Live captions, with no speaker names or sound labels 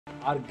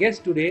Our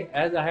guest today,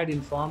 as I had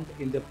informed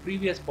in the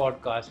previous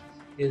podcast,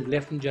 is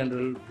Lieutenant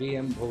General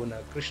VM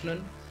Bhuvana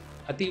Krishnan,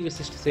 Ati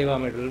Visisht Seva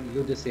Medal,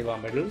 Yuddha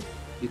Seva Medal,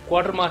 the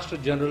Quartermaster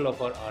General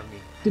of our Army.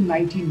 In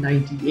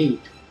 1998,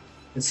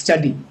 a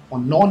study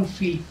on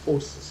non-field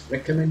forces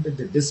recommended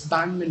the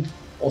disbandment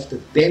of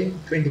the then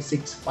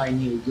 26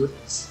 pioneer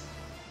units,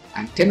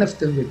 and 10 of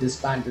them were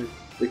disbanded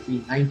between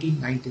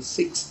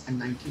 1996 and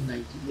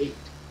 1998.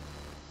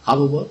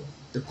 However,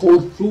 the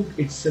Corps proved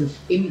itself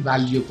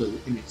invaluable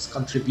in its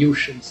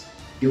contributions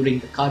during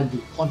the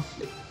Kargil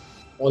conflict.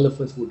 All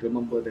of us would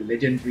remember the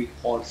legendary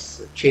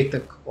horse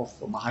Chetak of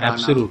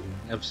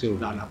Maharana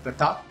Rana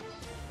Pratap,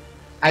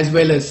 as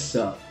well as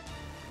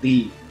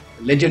the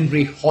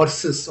legendary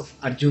horses of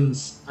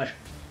Arjun's,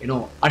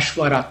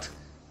 Ashwarath,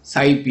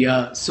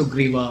 Saibya,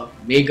 Sugriva,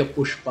 Megha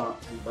Pushpa,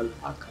 and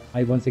Balhaka.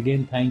 I once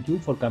again thank you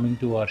for coming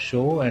to our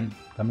show and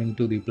coming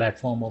to the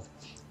platform of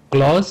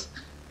Clause.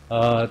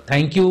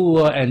 Thank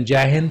you and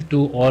Jai Hind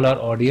to all our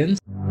audience.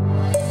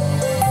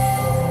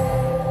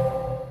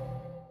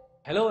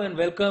 Hello and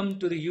welcome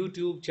to the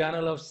YouTube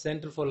channel of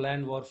Center for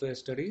Land Warfare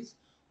Studies,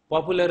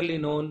 popularly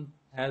known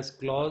as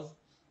Clause,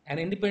 an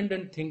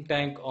independent think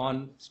tank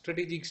on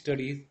strategic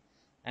studies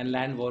and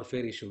land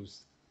warfare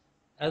issues.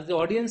 As the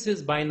audience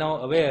is by now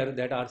aware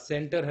that our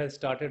center has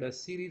started a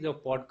series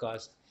of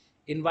podcasts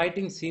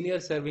inviting senior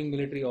serving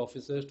military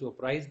officers to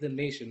apprise the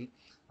nation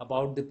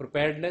about the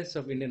preparedness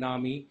of Indian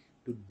Army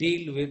to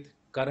deal with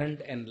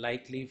current and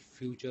likely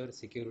future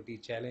security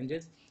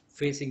challenges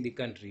facing the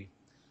country.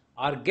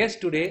 Our guest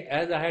today,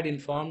 as I had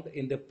informed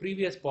in the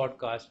previous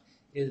podcast,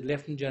 is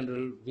Lieutenant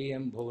General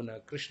VM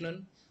Bhuvana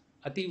Krishnan,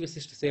 Ati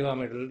Visisht Seva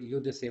Medal,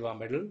 Yuddha Seva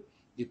Medal,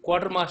 the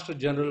Quartermaster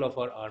General of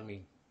our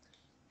Army.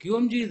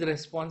 QMG is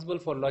responsible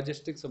for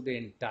logistics of the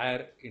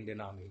entire Indian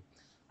Army.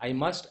 I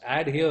must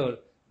add here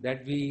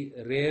that we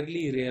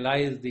rarely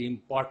realize the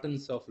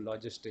importance of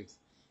logistics.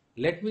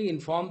 Let me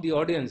inform the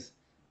audience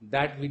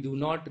that we do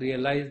not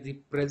realize the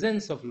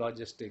presence of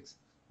logistics,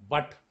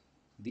 but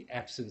the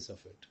absence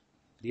of it.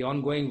 The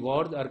ongoing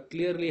wars are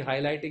clearly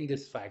highlighting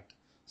this fact.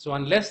 So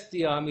unless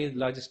the army is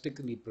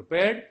logistically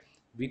prepared,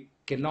 we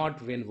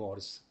cannot win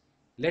wars.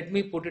 Let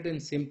me put it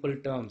in simple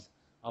terms.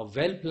 A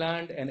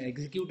well-planned and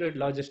executed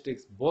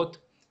logistics, both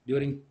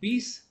during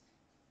peace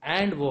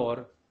and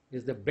war,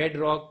 is the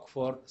bedrock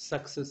for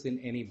success in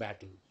any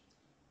battle.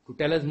 To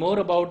tell us more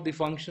about the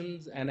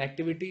functions and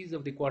activities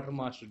of the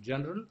Quartermaster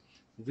General,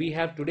 we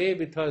have today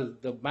with us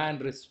the man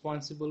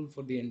responsible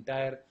for the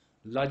entire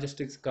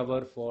logistics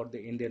cover for the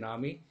Indian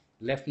Army,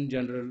 Lieutenant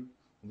General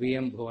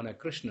VM Bhuvana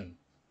Krishnan.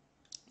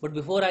 But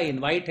before I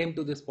invite him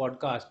to this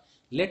podcast,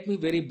 let me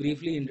very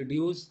briefly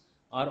introduce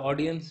our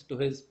audience to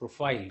his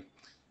profile.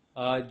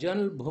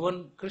 General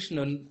Bhuvan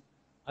Krishnan,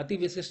 Ati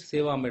Visisht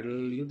Seva Medal,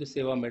 Yuddha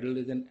Seva Medal,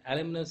 is an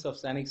alumnus of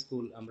Sainik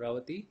School,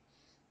 Amravati,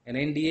 and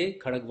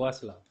NDA,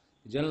 Khadagwasla.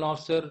 The General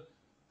Officer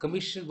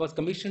was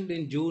commissioned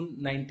in June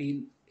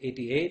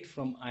 1988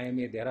 from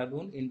IMA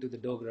Dehradun into the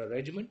Dogra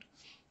Regiment.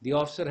 The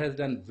officer has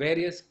done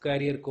various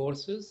career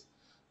courses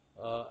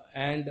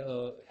and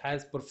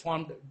has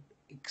performed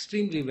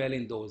extremely well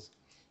in those.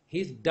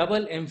 He's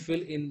double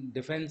MPhil in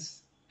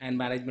Defense and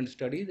Management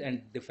Studies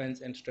and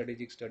Defense and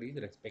Strategic Studies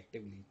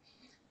respectively.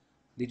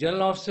 The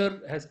General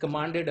Officer has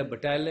commanded a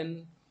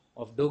battalion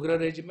of Dogra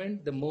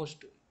Regiment, the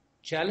most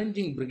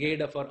challenging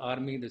brigade of our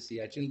army, the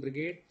Siachen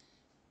Brigade,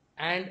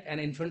 and an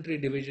infantry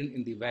division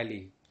in the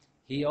valley.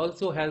 He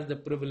also has the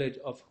privilege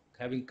of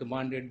having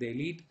commanded the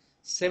elite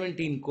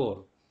 17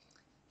 Corps.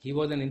 He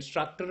was an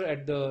instructor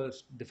at the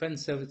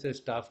Defense Services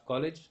Staff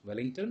College,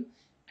 Wellington,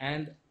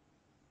 and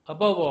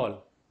above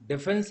all,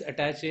 Defense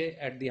Attaché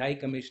at the High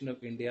Commission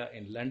of India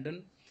in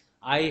London.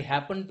 I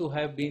happened to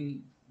have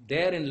been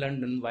there in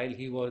London while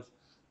he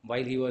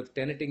was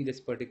tenanting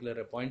this particular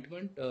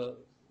appointment,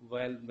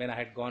 when I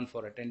had gone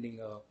for attending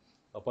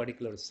a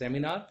particular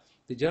seminar.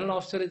 The General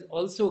Officer is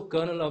also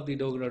Colonel of the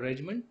Dogra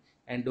Regiment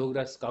and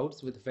Dogra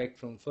Scouts with effect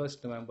from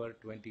 1st November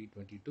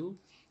 2022.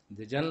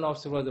 The General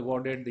Officer was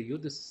awarded the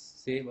Yuddha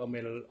Seva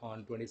Medal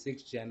on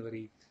 26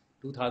 January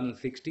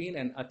 2016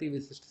 and Ati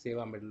Visisht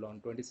Seva Medal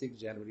on 26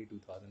 January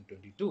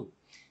 2022.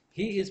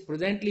 He is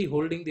presently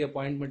holding the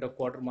appointment of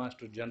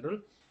Quartermaster General,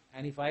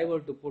 and if I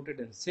were to put it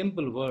in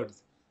simple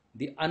words,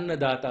 the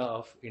Annadata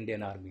of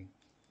Indian Army.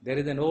 There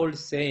is an old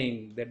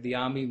saying that the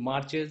army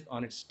marches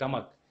on its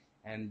stomach,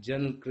 and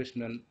General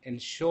Krishnan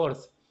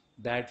ensures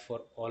that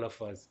for all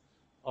of us.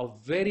 A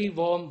very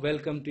warm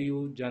welcome to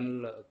you,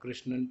 General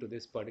Krishnan, to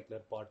this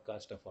particular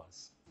podcast of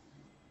ours.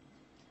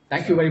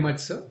 Thank you very much,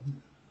 sir.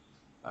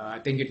 I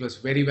think it was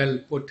very well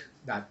put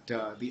that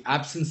the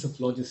absence of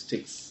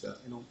logistics,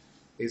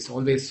 is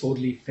always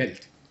sorely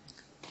felt.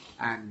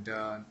 And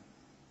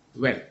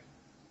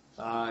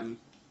I'm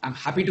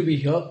happy to be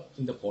here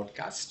in the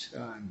podcast.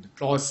 And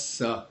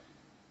CROSS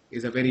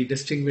is a very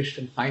distinguished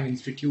and fine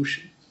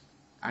institution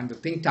and the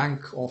think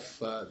tank of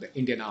the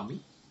Indian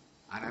Army.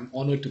 And I'm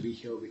honored to be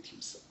here with you,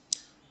 sir.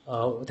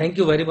 Thank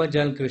you very much,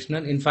 General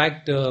Krishnan. In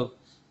fact,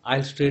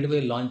 I'll straight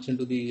away launch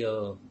into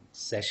the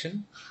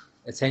session,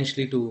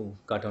 essentially to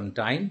cut on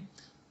time.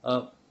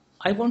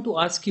 I want to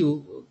ask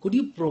you, could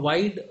you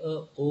provide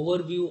an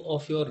overview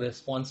of your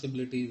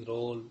responsibilities,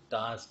 role,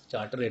 task,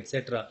 charter,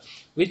 etc.,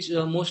 which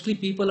mostly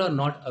people are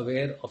not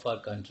aware of our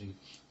country?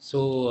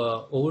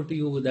 So, over to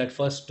you with that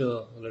first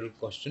little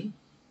question.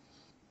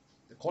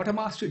 The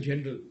Quartermaster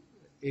General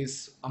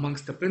is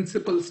amongst the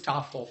principal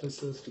staff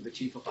officers to the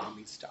Chief of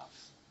Army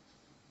Staff,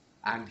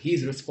 and he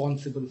is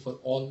responsible for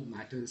all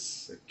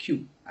matters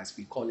Q, as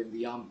we call in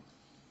the Army.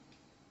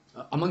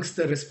 Amongst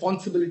the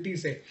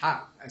responsibilities I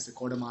have as the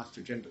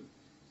Quartermaster General,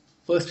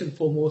 first and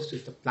foremost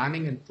is the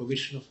planning and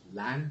provision of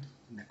land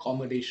and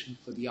accommodation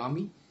for the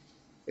Army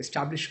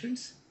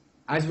establishments,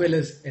 as well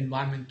as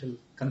environmental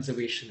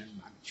conservation and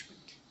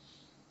management,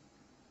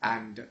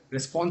 and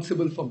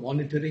responsible for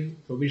monitoring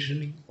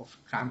provisioning of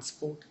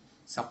transport,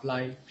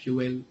 supply,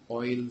 fuel,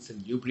 oils,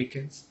 and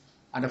lubricants,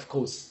 and of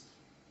course,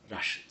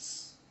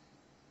 rations.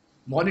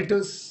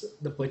 Monitors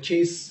the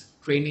purchase,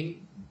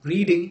 training,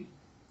 breeding,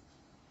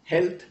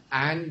 health,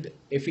 and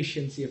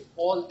efficiency of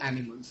all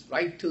animals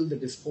right till the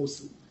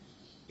disposal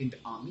in the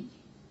army.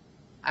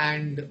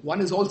 And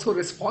one is also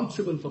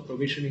responsible for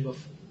provisioning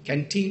of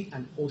canteen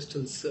and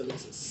hostel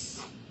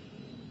services.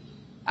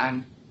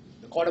 And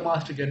the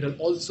Quartermaster General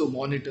also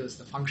monitors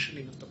the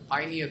functioning of the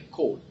Pioneer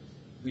Code,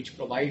 which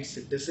provides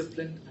a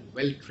disciplined and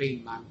well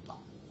trained manpower.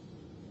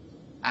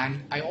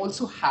 And I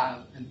also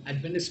have an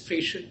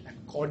Administration and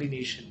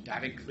Coordination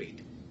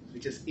Directorate,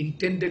 which is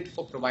intended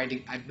for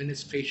providing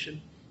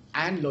administration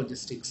and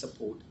logistic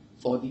support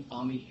for the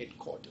Army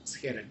headquarters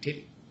here at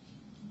Delhi.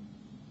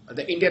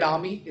 The Indian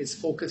Army is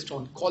focused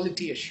on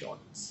quality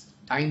assurance,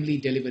 timely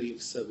delivery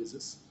of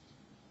services,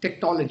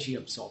 technology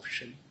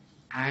absorption,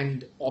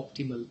 and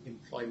optimal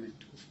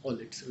employment of all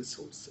its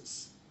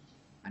resources.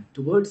 And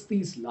towards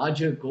these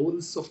larger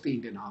goals of the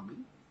Indian Army,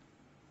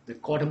 the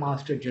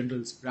Quartermaster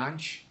General's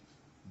branch,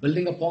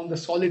 building upon the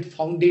solid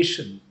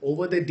foundation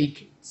over the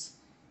decades,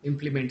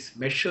 implements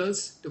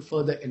measures to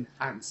further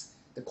enhance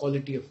the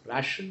quality of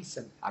rations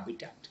and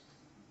habitat,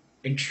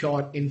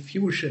 ensure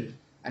infusion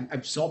and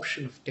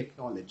absorption of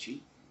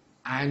technology,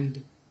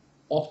 and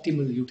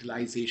optimal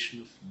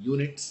utilization of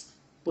units,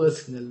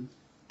 personnel,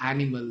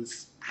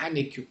 animals, and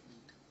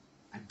equipment,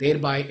 and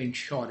thereby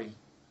ensuring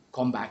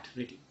combat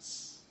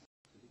readiness.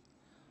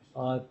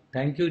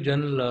 Thank you,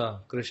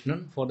 General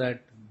Krishnan, for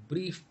that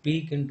brief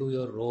peek into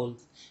your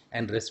roles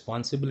and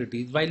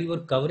responsibilities. While you were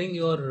covering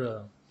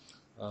your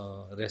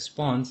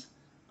response,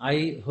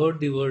 I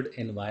heard the word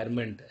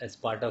environment as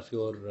part of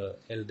your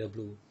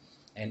LW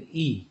and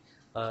E.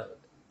 Uh,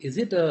 is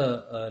it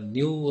a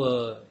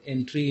new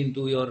entry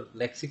into your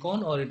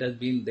lexicon, or it has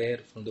been there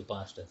from the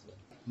past as well?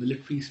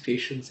 Military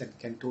stations and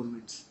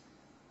cantonments,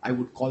 I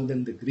would call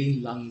them the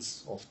green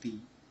lungs of the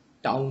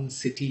town,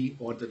 city,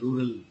 or the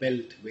rural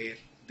belt where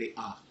they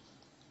are.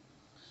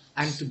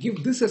 And to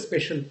give this a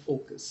special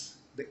focus,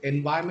 the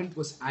environment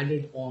was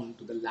added on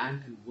to the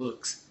land and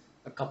works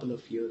a couple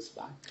of years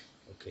back.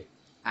 Okay.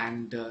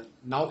 And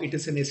now it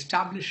is an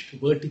established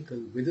vertical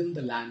within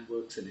the land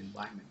works and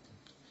environment.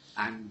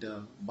 And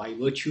by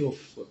virtue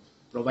of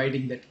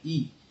providing that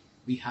E,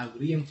 we have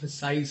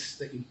re-emphasized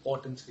the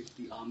importance which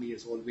the Army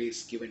has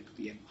always given to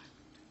the environment.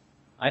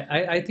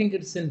 I think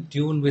it's in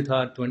tune with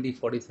our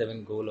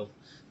 2047 goal of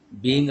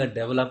being a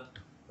developed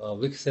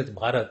Viksit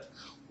Bharat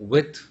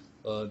with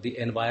the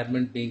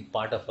environment being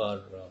part of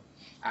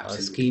our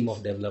scheme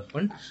of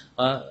development.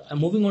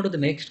 Moving on to the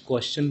next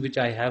question, which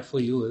I have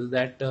for you, is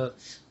that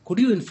could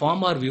you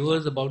inform our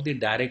viewers about the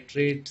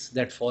directorates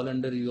that fall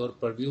under your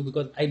purview?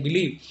 Because I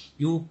believe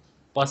you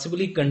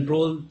possibly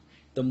control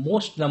the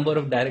most number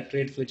of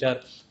directorates which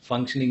are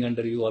functioning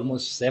under you,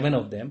 almost 7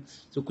 of them.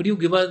 So could you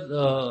give us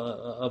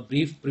a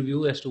brief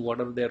preview as to what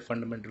are their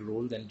fundamental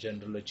roles and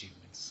general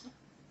achievements?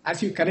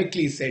 As you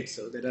correctly said,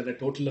 sir, there are a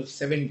total of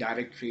 7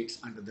 directorates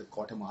under the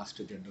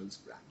Quartermaster General's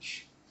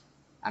branch.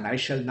 And I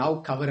shall now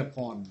cover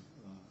upon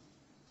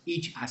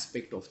each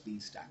aspect of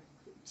these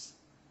directorates.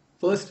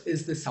 First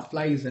is the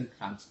Supplies and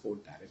Transport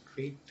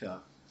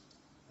Directorate,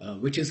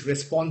 which is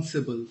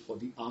responsible for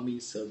the Army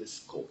Service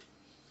Corps.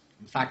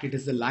 In fact, it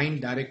is the line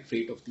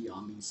directorate of the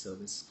Army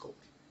Service Corps,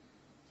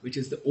 which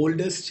is the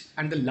oldest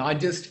and the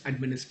largest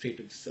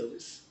administrative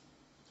service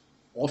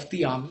of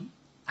the Army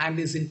and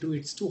is into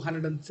its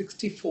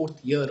 264th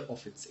year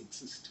of its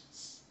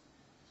existence.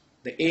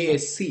 The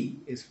ASC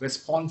is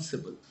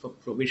responsible for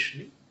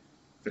provisioning,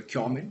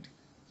 procurement,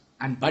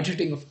 and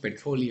budgeting of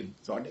petroleum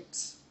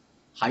products,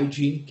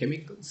 hygiene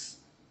chemicals,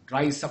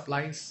 dry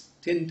supplies,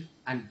 tinned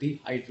and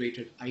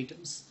dehydrated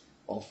items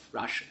of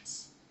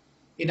rations.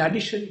 In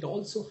addition, it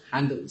also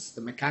handles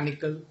the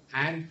mechanical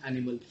and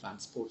animal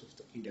transport of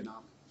the Indian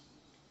Army.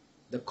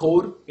 The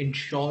Corps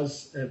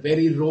ensures a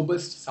very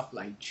robust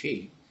supply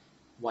chain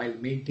while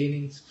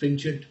maintaining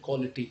stringent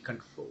quality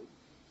control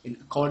in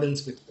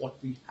accordance with what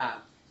we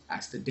have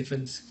as the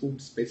defense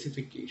food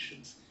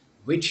specifications,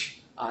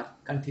 which are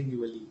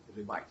continually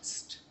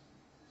revised.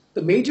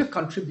 The major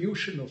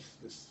contribution of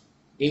this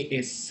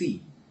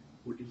ASC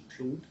would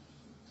include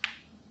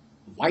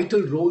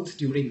vital roles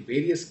during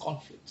various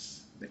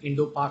conflicts, the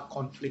Indo-Pak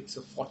conflicts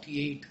of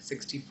 48,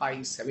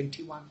 65,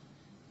 71,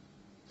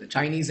 the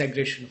Chinese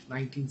aggression of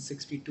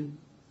 1962,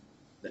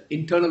 the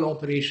internal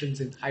operations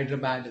in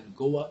Hyderabad and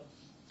Goa,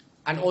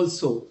 and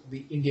also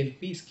the Indian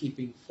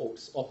peacekeeping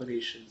force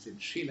operations in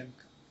Sri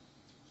Lanka,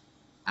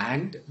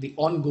 and the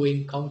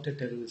ongoing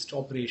counter-terrorist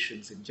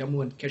operations in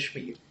Jammu and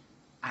Kashmir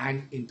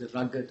and in the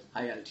rugged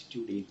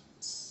high-altitude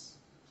areas.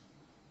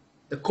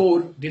 The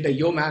Corps did a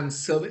yeoman's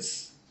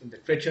service in the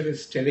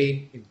treacherous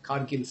terrain in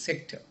Kargil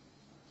sector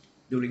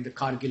during the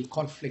Kargil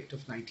conflict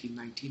of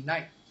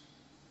 1999.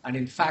 And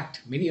in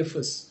fact, many of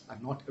us are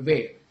not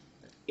aware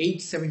that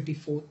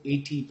 874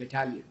 AT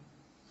Battalion,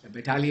 a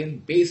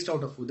battalion based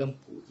out of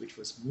Udhampur, which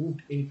was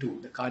moved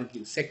into the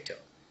Kargil sector,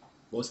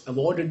 was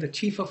awarded the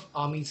Chief of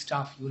Army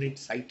Staff Unit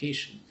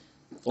citation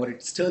for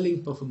its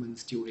sterling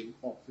performance during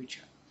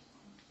Operation.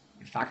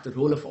 In fact, the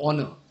roll of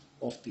honor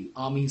of the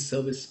Army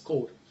Service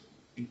Corps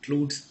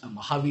includes a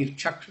Mahavir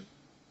Chakra,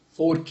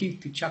 4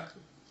 Kirti Chakra,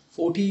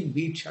 14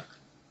 Veer Chakra,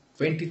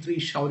 23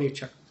 Shaurya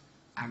Chakra,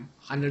 and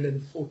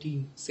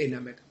 114 Sena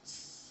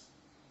medals.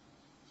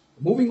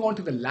 Moving on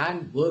to the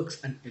Land,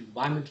 Works and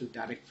Environmental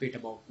Directorate,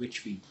 about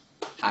which we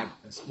had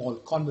a small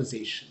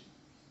conversation.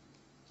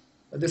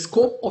 The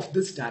scope of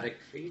this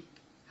directorate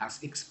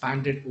has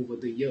expanded over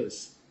the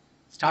years,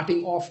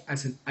 starting off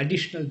as an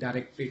additional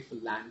directorate for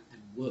land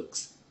and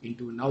works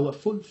into now a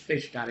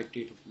full-fledged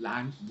directorate of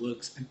land,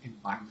 works and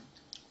environment.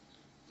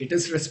 It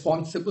is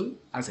responsible,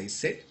 as I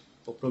said,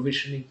 for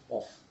provisioning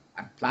of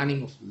and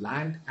planning of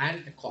land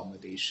and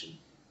accommodation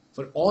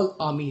for all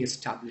army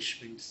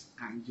establishments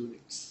and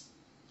units.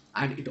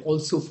 And it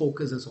also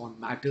focuses on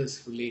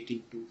matters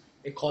relating to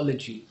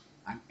ecology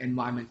and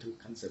environmental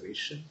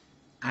conservation,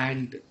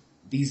 and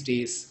these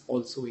days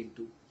also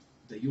into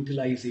the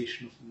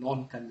utilization of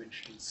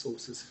non-conventional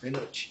sources of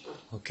energy.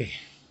 Okay.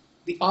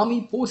 The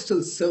Army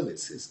Postal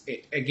Service is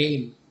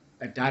again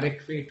a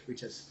directorate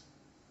which has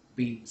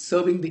been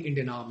serving the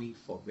Indian Army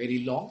for very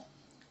long.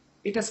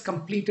 It has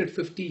completed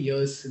 50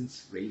 years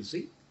since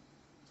raising,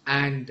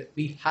 and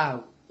we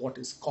have what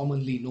is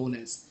commonly known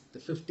as the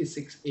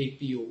 56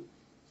 APO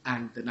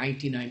and the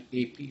 99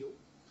 APO,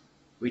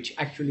 which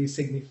actually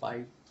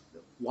signify the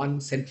one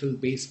central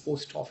base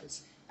post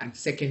office and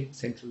second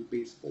central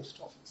base post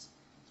office.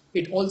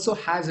 It also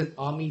has an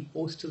Army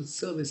Postal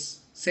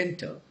Service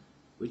Center,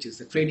 which is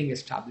the training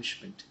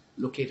establishment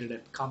located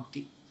at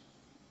Kamti.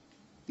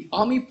 The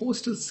Army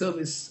Postal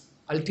Service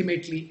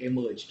ultimately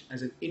emerged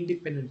as an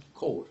independent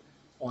corps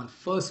on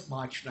 1st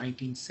March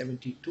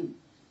 1972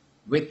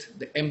 with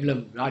the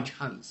emblem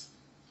Rajhans,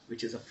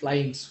 which is a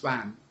flying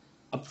swan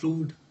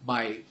approved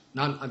by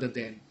none other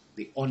than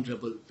the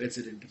Honorable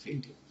President of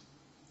India.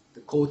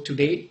 The corps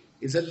today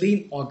is a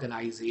lean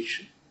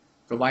organization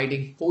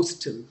providing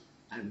postal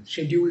and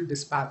scheduled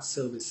dispatch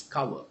service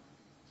cover,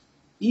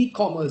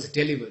 e-commerce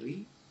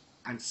delivery,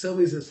 and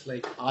services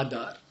like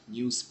Aadhaar,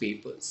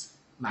 newspapers,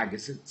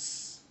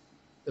 magazines.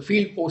 The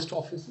field post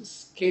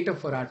offices cater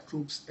for our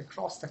troops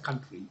across the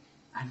country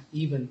and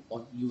even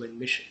on UN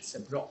missions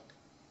abroad.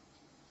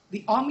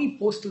 The Army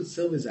Postal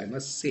Service, I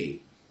must say,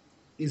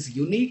 is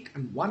unique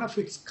and one of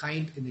its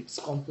kind in its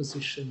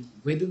composition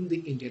within the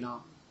Indian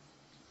Army.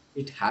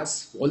 It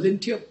has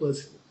volunteer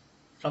personnel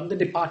from the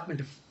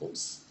Department of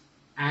Post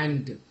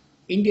and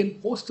Indian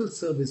Postal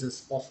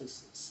Services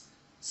officers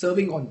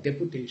serving on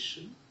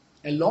deputation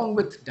along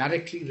with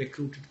directly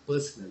recruited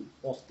personnel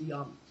of the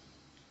Army.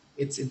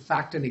 It's in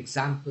fact an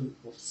example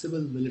of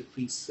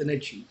civil-military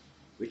synergy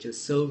which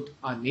has served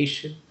our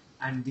nation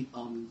and the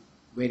Army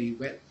very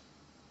well.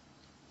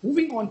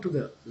 Moving on to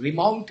the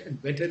Remount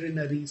and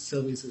Veterinary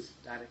Services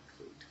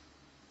Directorate.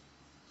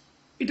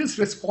 It is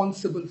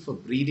responsible for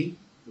breeding,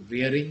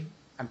 rearing,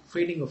 and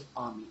training of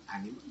Army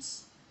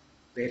animals,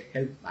 their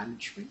health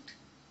management,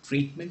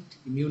 treatment,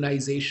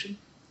 immunization,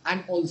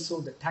 and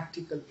also the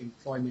tactical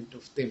employment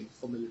of them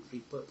for military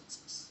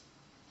purposes.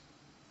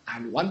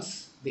 And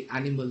once the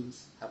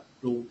animals have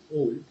grown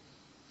old,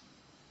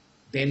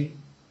 then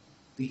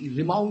the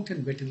Remount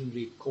and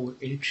Veterinary Corps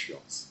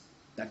ensures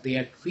that they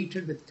are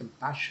treated with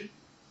compassion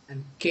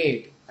and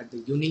cared at the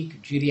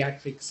unique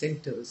geriatric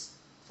centers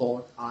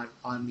for our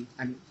army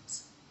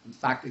animals. In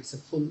fact, it's a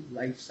full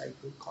life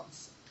cycle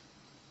concept.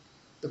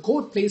 The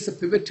Corps plays a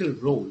pivotal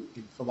role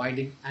in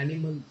providing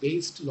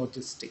animal-based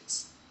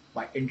logistics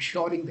by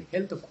ensuring the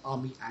health of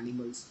army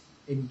animals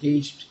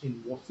engaged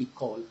in what we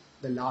call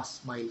the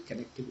last mile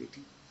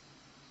connectivity.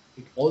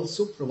 It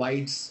also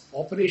provides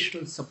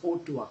operational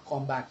support to our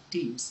combat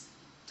teams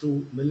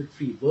through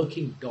military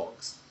working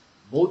dogs,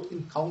 both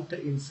in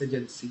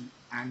counter-insurgency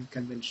and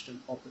conventional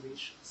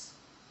operations.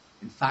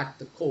 In fact,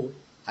 the Corps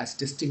has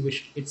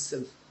distinguished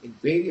itself in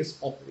various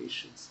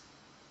operations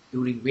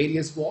during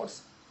various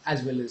wars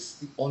as well as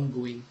the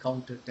ongoing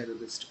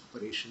counter-terrorist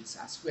operations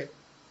as well.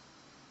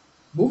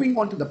 Moving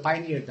on to the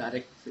Pioneer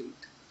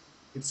Directorate,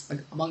 it's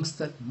amongst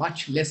the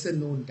much lesser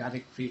known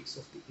directorates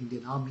of the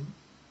Indian Army,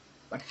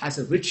 but has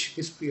a rich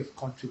history of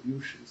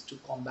contributions to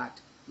combat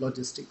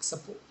logistic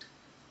support.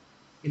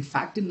 In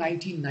fact, in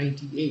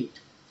 1998,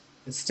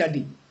 a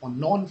study on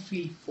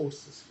non-field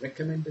forces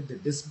recommended the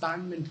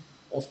disbandment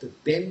of the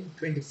then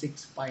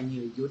 26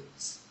 pioneer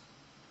units.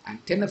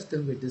 and 10 of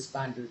them were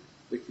disbanded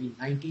between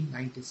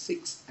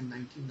 1996 and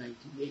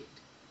 1998.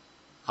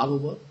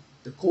 However,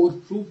 the Corps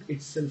proved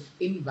itself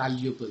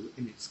invaluable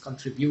in its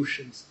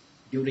contributions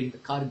during the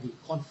Kargil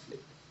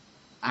conflict,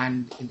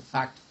 and in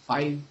fact,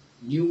 5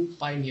 new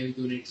pioneer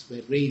units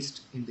were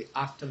raised in the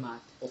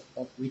aftermath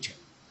of Vijay,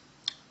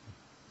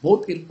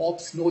 both in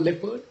Ops Snow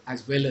Leopard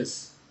as well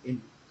as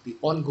in the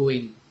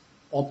ongoing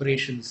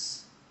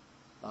operations.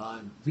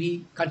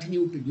 We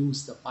continue to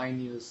use the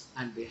pioneers,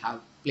 and they have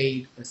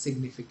played a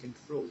significant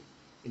role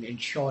in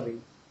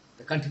ensuring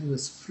the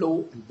continuous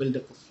flow and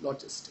build-up of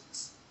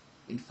logistics.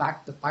 In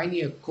fact, the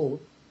Pioneer Corps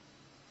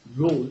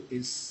role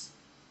is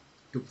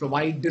to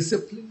provide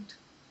disciplined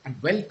and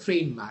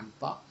well-trained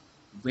manpower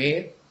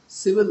where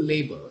civil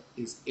labor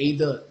is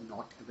either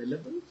not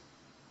available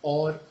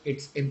or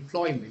its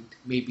employment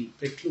may be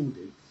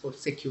precluded for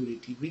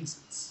security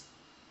reasons.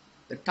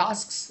 The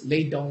tasks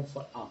laid down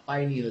for our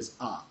pioneers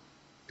are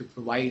to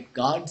provide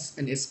guards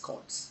and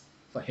escorts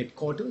for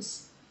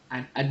headquarters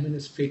and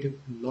administrative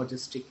and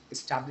logistic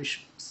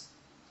establishments,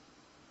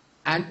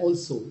 and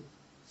also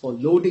for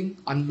loading,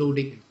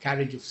 unloading, and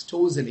carriage of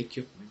stores and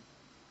equipment,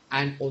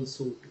 and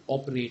also to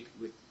operate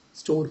with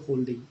store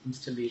holding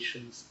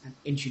installations and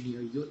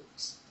engineer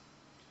units.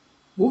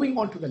 Moving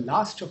on to the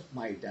last of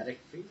my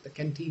directorate, the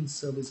Canteen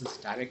Services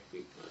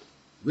Directorate,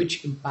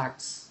 which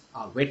impacts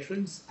our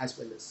veterans as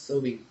well as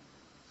serving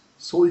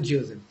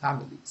soldiers and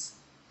families.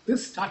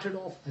 This started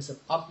off as a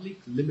public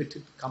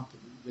limited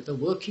company with a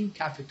working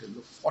capital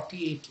of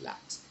 48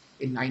 lakhs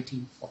in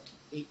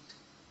 1948.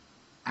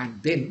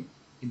 And then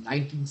in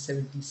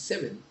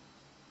 1977,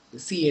 the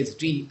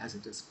CSD, as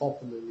it is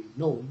popularly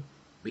known,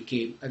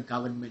 became a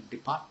government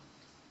department.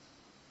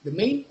 The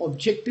main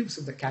objectives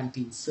of the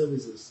canteen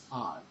services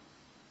are,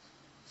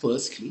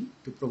 firstly,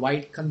 to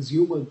provide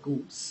consumer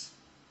goods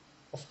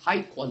of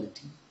high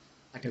quality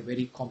at a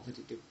very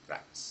competitive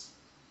price,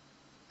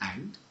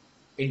 and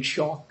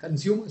ensure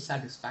consumer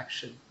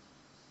satisfaction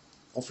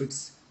of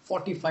its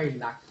 45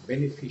 lakh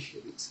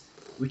beneficiaries,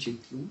 which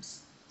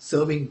includes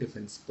serving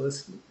defense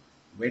personnel,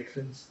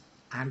 veterans,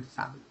 and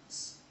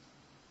families.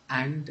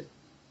 And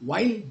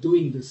while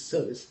doing this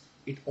service,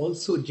 it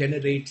also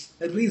generates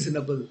a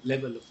reasonable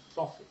level of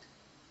profit,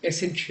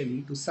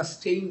 essentially to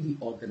sustain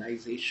the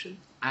organization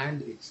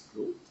and its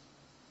growth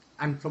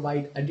and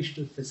provide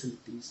additional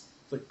facilities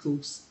for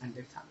troops and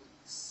their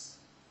families.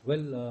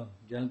 Well,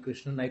 Jan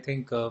Krishnan, I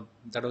think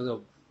that was a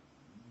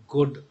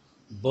good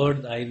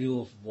bird's eye view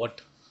of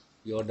what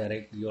your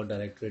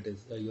directorate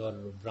is your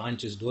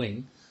branch is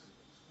doing.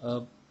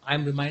 Uh,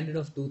 I'm reminded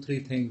of two three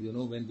things.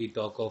 When we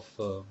talk of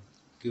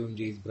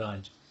QMG's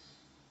branch,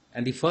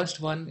 and the first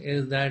one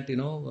is that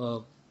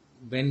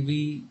when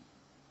we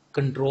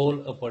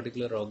control a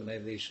particular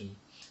organization,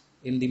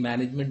 in the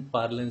management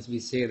parlance we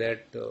say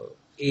that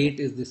 8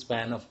 is the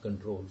span of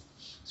control.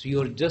 So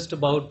you're just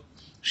about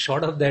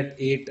short of that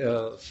 8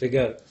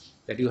 figure,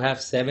 that you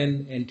have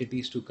 7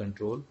 entities to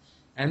control.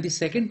 And the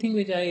second thing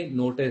which I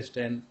noticed,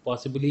 and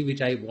possibly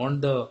which I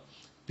want the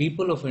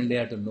people of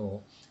India to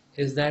know,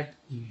 is that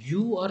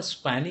you are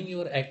spanning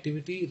your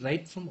activity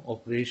right from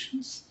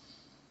operations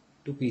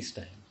to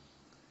peacetime,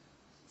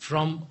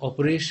 from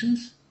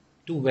operations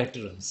to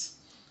veterans.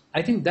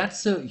 I think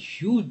that's a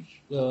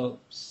huge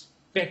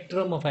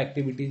spectrum of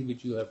activities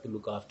which you have to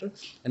look after,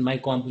 and my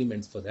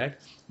compliments for that.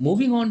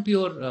 Moving on to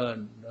your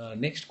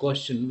next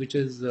question, which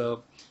is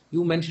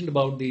you mentioned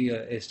about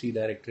the ST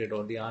Directorate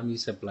or the Army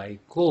Supply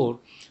Corps,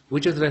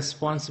 which is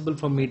responsible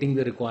for meeting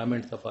the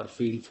requirements of our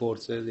field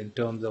forces in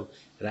terms of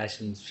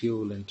rations,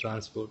 fuel, and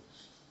transport.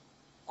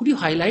 Could you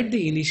highlight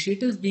the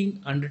initiatives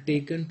being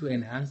undertaken to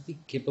enhance the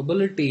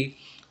capability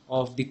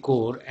of the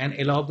core and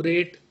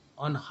elaborate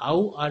on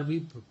how are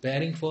we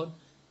preparing for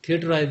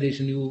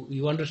theaterization?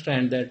 You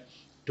understand that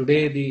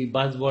today the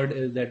buzzword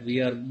is that we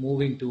are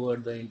moving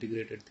toward the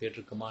integrated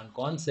theater command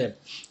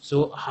concept.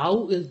 So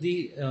how is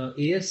the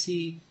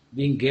ASC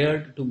being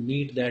geared to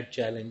meet that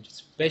challenge,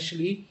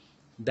 especially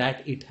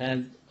that it has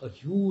a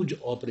huge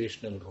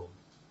operational role?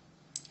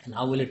 And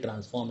how will it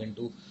transform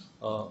into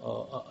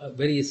a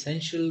very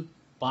essential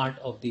part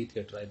of the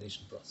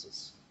theaterization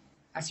process?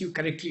 As you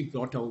correctly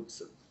brought out,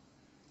 sir,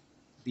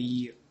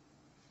 the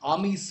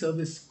Army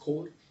Service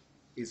Corps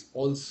is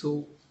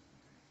also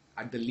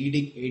at the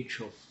leading edge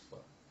of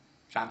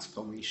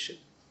transformation,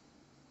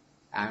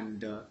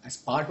 and as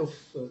part of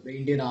the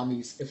Indian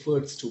Army's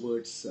efforts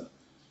towards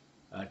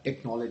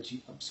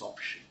technology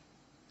absorption.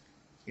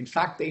 In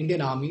fact, the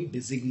Indian Army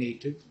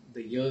designated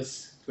the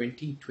years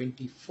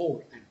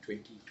 2024 and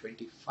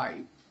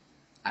 2025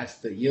 as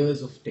the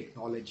years of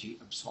technology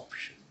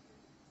absorption,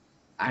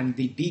 and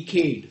the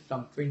decade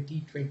from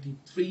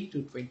 2023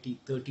 to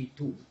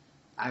 2032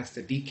 as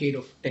the decade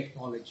of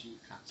technology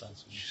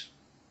transformation.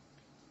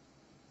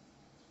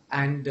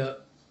 And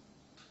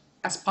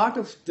as part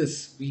of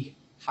this, we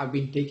have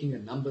been taking a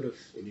number of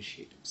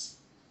initiatives,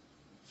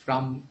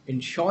 from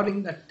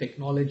ensuring that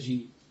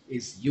technology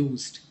is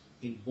used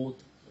in both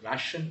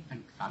ration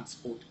and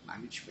transport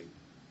management,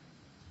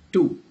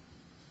 to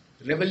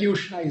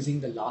revolutionizing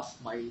the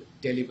last mile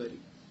delivery,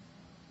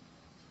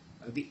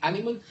 The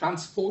animal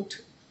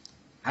transport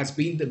has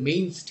been the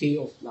mainstay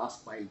of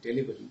last mile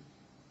delivery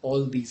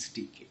all these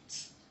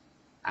decades.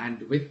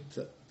 And with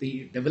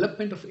the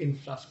development of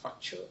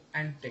infrastructure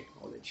and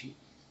technology,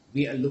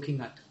 we are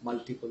looking at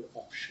multiple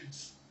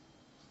options.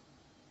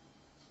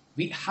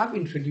 We have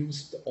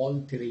introduced the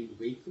all-terrain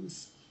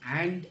vehicles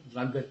and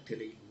rugged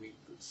terrain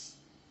vehicles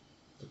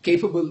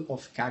capable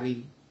of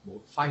carrying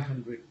about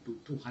 500 to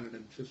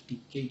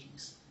 250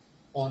 kgs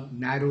on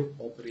narrow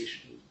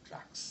operational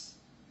tracks.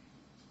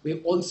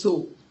 We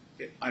also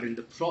are in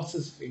the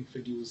process of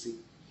introducing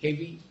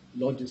heavy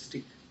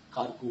logistic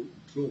cargo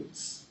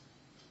drones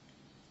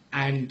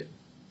and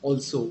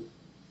also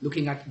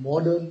looking at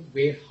modern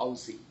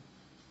warehousing,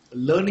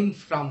 learning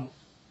from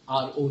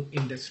our own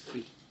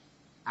industry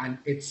and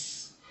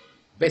its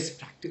best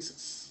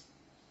practices.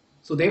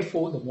 So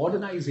therefore, the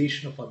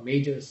modernization of our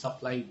major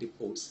supply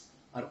depots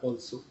are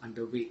also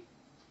underway.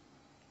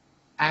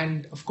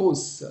 And of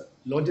course,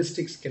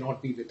 logistics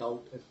cannot be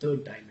without a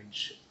third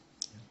dimension.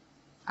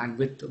 And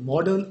with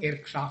modern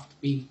aircraft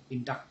being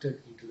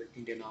inducted into the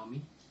Indian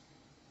Army,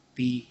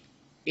 the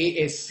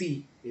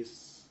ASC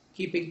is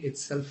keeping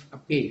itself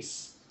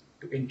apace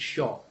to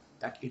ensure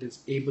that it is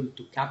able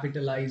to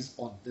capitalize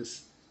on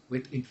this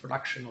with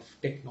introduction of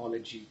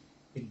technology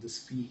in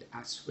this field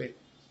as well.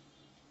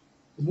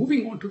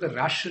 Moving on to the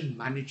ration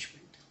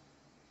management,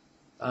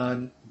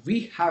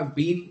 we have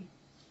been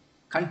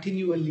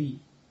continually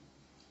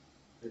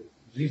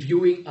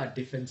reviewing our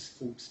defense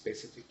food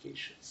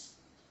specifications,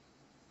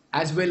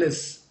 as well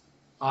as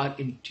are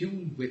in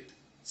tune with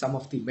some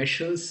of the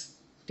measures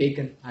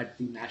taken at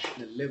the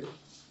national level.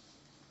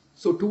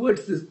 So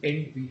towards this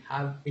end, we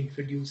have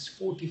introduced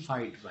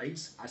fortified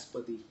rice as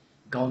per the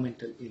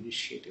governmental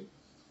initiative.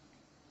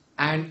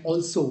 And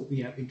also we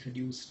have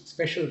introduced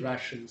special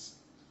rations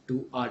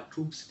to our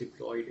troops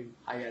deployed in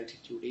high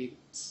altitude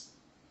areas.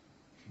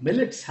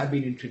 Millets have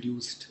been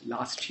introduced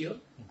last year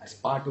as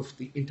part of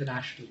the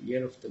International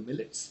Year of the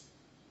Millets.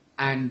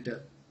 And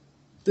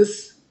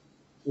this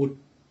would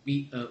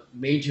be a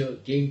major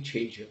game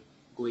changer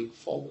going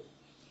forward.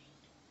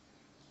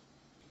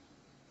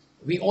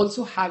 We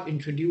also have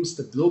introduced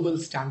the Global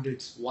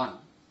Standards 1,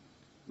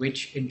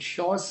 which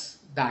ensures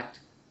that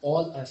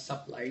all our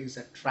supplies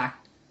are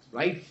tracked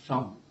right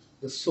from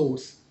the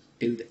source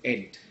till the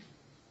end.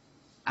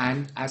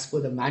 And as per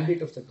the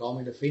mandate of the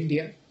Government of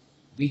India,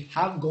 we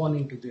have gone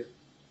into the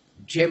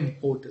GEM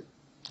portal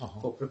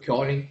for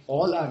procuring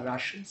all our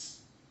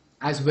rations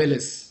as well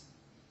as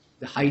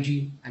the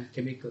hygiene and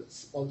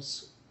chemicals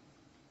also.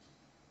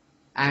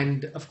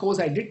 And of course,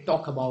 I did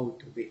talk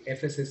about the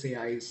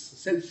FSSAI's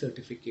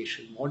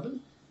self-certification model,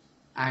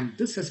 and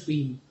this has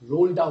been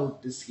rolled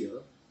out this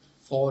year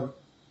for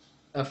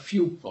a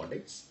few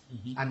products,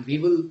 and we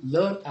will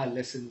learn our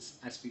lessons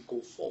as we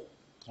go forward.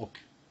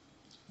 Okay.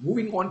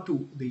 Moving on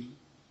to the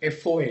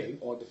FOL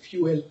or the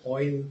fuel,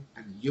 oil,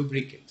 and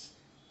lubricants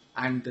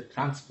and the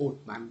transport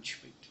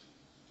management.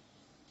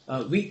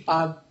 We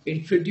have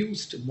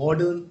introduced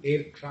modern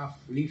aircraft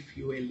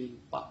refueling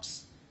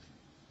pumps,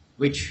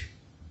 which,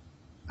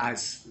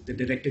 as the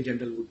Director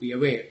General would be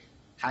aware,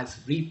 has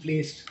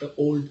replaced the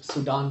old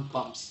Sudan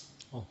pumps,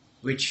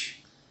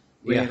 which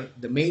were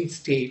the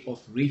mainstay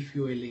of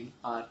refueling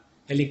our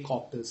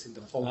helicopters in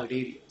the forward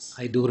areas.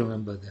 I do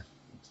remember that.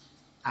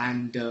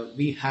 And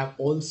we have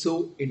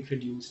also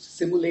introduced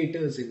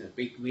simulators in a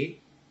big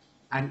way,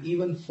 and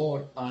even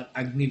for our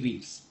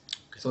Agniveers,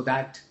 so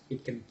that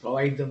it can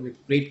provide them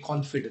with great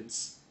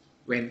confidence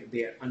when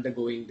they are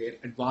undergoing their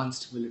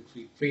advanced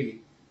military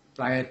training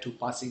prior to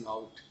passing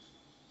out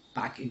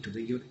back into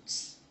the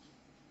units.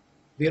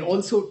 We have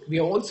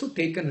also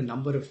taken a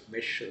number of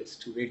measures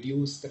to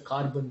reduce the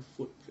carbon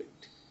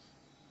footprint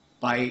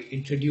by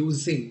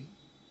introducing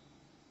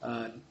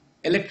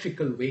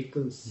electrical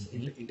vehicles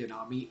in the Indian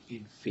Army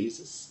in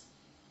phases.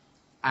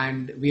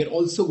 And we are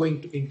also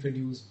going to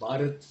introduce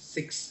Bharat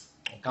 6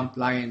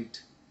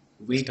 compliant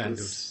vehicles.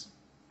 Standards.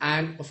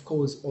 And of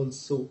course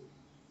also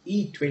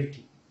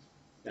E20,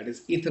 that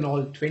is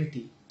ethanol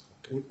 20,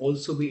 will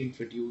also be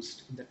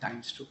introduced in the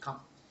times to come.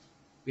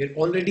 We are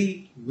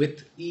already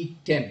with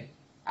E10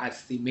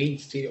 as the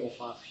mainstay of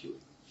our fuel.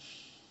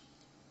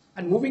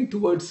 And moving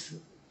towards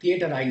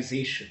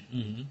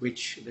theaterization,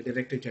 which the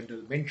Director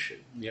General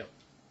mentioned,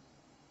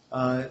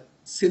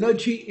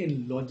 synergy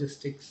in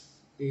logistics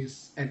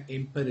is an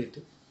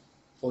imperative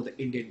for the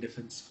Indian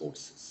Defence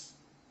Forces.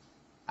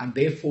 And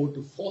therefore,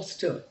 to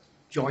foster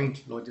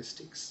joint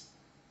logistics,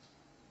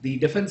 the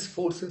Defence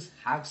Forces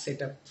have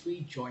set up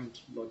 3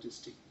 joint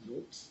logistic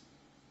nodes,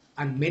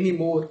 and many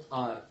more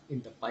are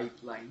in the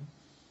pipeline.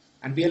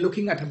 And we are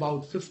looking at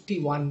about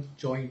 51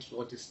 joint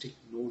logistic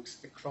nodes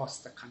across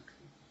the country.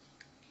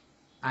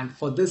 And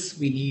for this,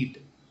 we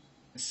need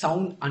a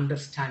sound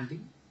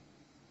understanding,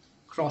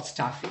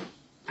 cross-staffing,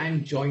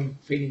 and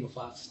joint training of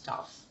our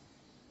staff.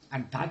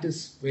 And that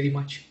is very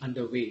much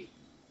underway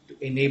to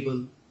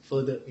enable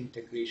further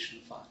integration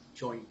of our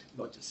joint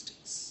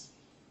logistics.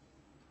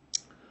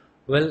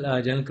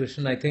 Well, General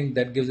Krishnan, I think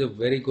that gives a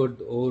very good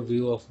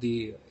overview of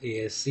the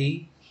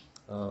ASC,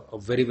 a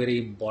very very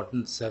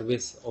important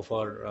service of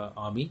our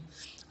army.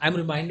 I'm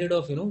reminded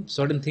of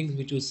certain things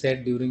which you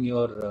said during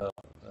your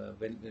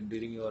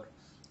during your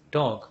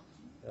talk.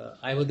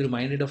 I was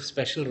reminded of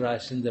special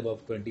rations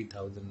above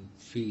 20,000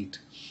 feet.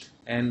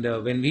 And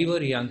when we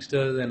were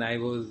youngsters and I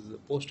was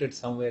posted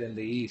somewhere in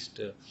the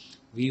east,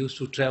 we used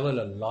to travel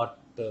a lot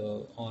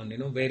on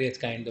various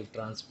kind of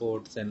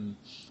transports, and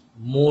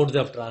modes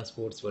of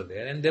transports were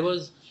there. And there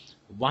was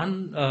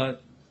one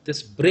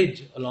this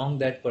bridge along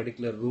that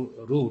particular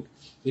route,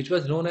 which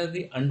was known as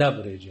the Anda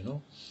Bridge.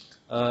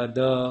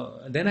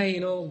 The then I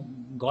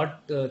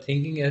got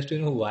thinking as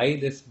to why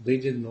this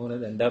bridge is known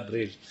as Anda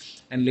Bridge,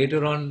 and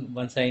later on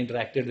once I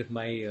interacted with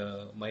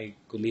my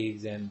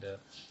colleagues and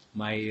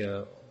my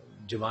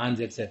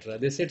Jawans, etc.,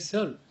 they said,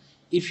 sir,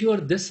 if you are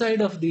this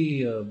side of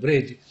the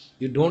bridge,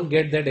 you don't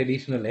get that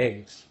additional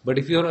egg, but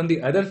if you are on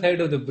the other side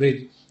of the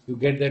bridge, you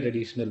get that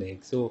additional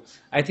egg. So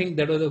I think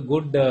that was a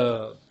good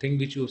thing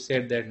which you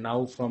said, that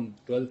now from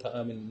 12,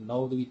 I mean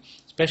now the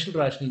special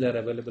rations are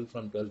available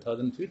from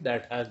 12,000 feet.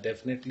 That has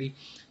definitely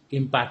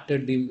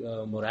impacted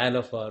the morale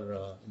of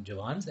our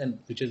Jawans, and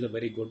which is a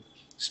very good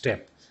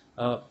step.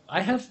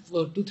 I have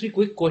two, three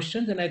quick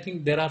questions, and I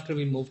think thereafter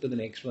we move to the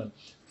next one.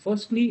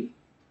 Firstly,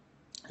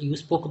 you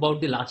spoke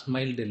about the last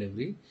mile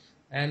delivery,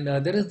 and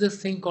there is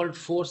this thing called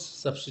force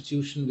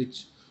substitution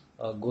which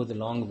goes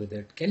along with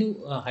it. Can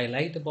you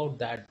highlight about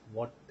that?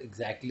 What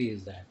exactly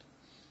is that?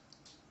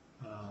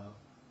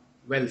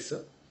 Well,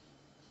 sir,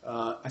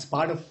 as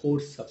part of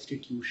force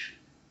substitution,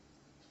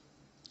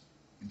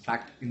 in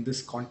fact, in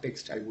this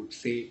context, I would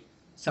say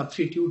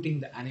substituting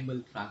the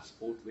animal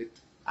transport with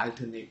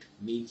alternate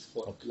means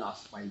for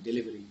last mile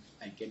delivery.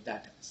 I get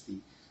that as the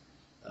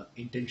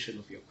intention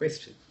of your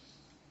question.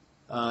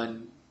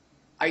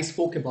 I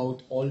spoke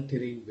about all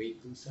terrain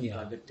vehicles and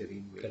rugged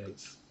terrain vehicles.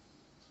 Correct.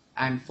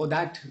 And for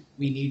that,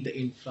 we need the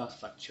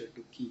infrastructure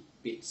to keep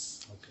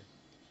pace.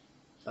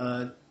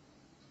 Okay.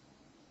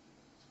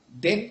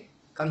 Then,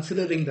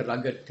 considering the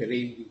rugged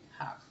terrain we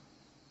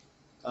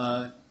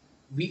have,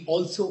 we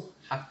also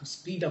have to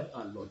speed up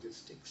our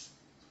logistics.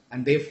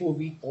 And therefore,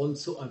 we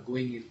also are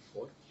going in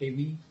for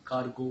heavy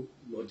cargo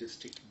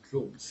logistic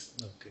drones.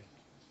 Okay.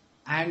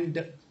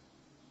 And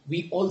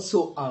we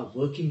also are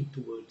working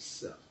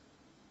towards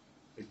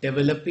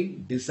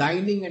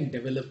designing and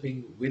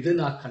developing within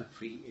our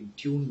country, in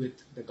tune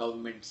with the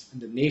governments and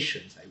the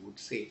nations, I would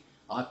say,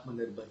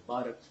 Atmanirbhar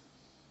Bharat,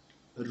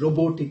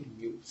 robotic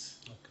mules.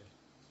 Okay.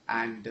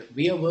 And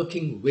we are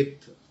working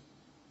with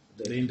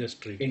The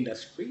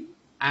industry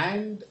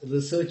and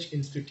research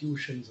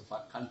institutions of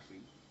our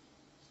country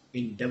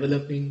in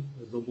developing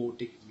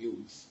robotic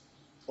mules,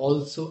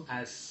 also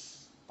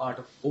as part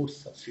of force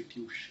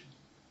substitution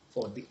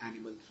for the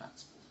animal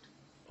transport.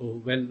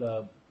 Oh,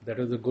 well, that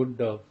was a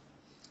good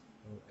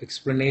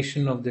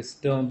explanation of this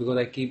term, because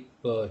I keep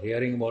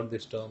hearing about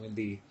this term in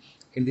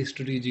the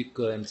strategic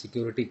and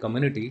security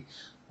community.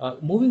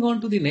 Moving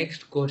on to the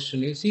next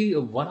question, you see,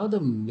 one of the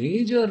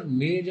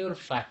major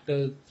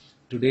factors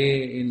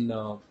today in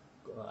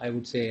I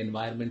would say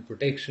environment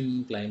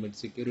protection, climate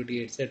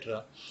security,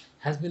 etc.,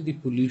 has been the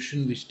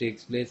pollution which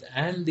takes place,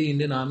 and the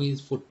Indian Army's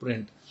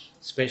footprint,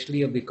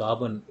 especially of the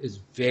carbon, is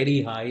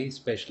very high,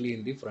 especially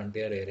in the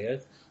frontier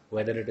areas,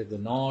 whether it is the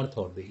north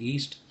or the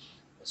east.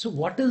 So,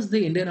 what is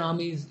the Indian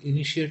Army's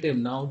initiative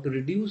now to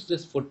reduce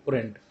this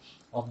footprint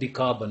of the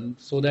carbon,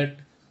 so that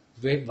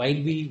while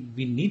we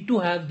need to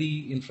have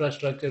the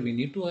infrastructure, we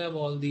need to have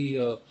all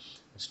the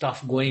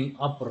stuff going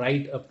up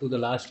right up to the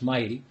last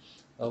mile,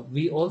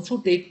 we also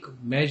take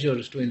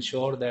measures to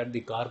ensure that the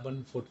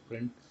carbon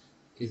footprint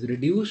is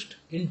reduced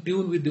in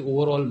tune with the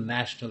overall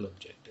national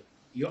objective.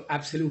 You're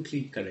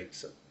absolutely correct,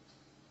 sir.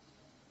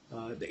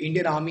 The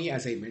Indian Army,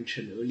 as I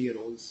mentioned earlier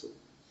also,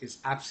 is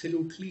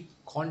absolutely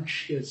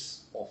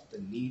conscious of the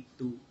need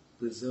to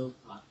preserve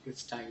our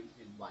pristine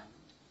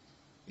environment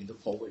in the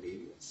forward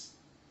areas,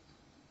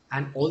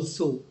 and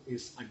also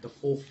is at the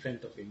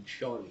forefront of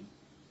ensuring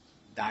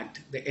that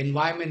the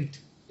environment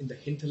in the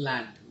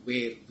hinterland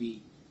where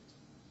we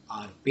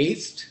are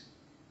based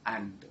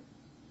and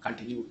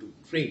continue to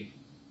train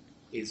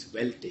is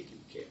well taken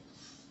care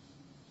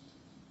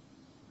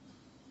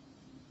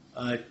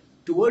of.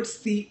 Towards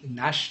the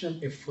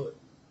national effort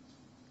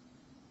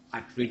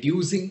at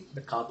reducing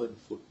the carbon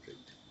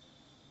footprint,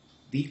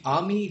 the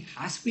Army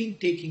has been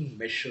taking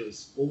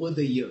measures over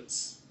the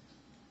years.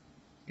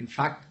 In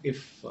fact,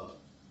 if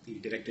the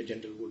Director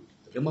General would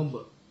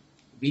remember,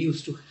 we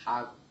used to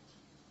have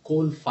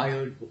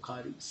coal-fired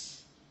bukharis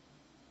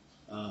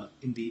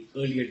in the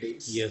earlier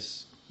days.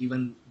 Yes.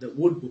 Even the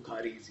wood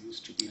bukharis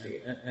used to be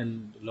there.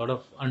 And a lot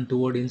of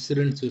untoward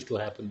incidents used to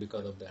happen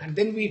because of that. And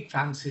then we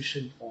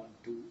transitioned on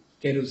to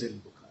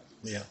kerosene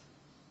bukharis. Yeah.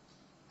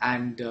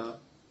 And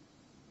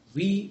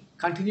we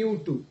continue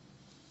to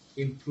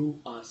improve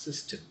our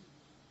system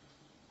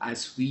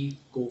as we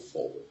go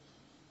forward.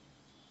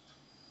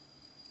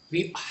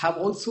 We have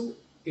also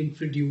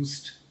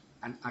introduced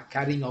and are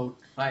carrying out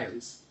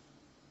trials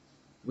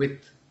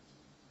with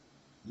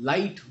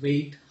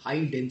lightweight,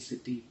 high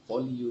density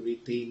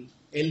polyurethane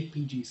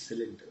LPG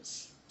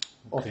cylinders.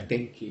 of 10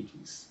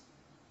 kgs.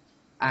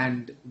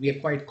 And we are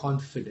quite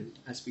confident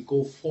as we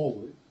go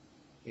forward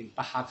in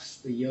perhaps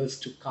the years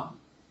to come,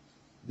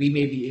 we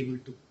may be able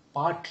to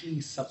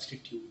partly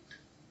substitute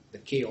the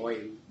K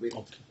oil with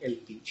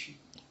LPG.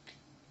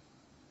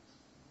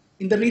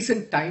 In the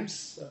recent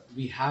times,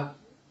 we have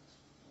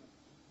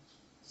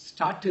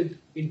started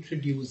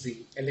introducing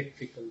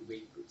electrical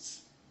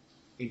vehicles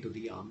into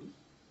the army.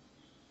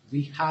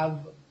 We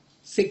have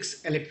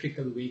 6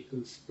 electrical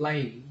vehicles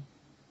flying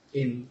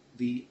in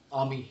the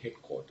army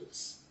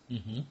headquarters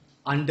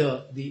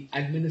under the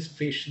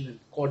Administration and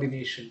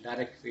Coordination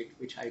Directorate,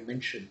 which I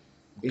mentioned,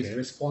 is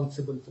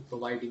responsible for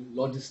providing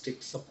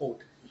logistic support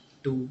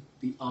to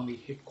the army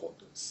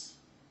headquarters.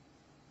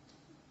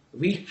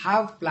 We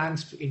have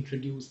plans to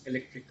introduce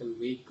electrical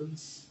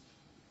vehicles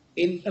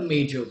in a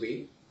major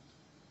way,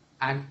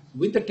 and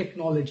with the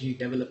technology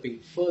developing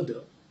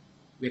further,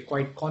 we're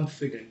quite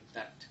confident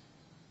that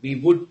we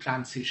would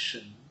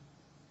transition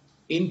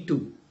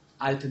into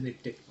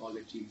alternate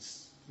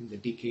technologies in the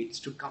decades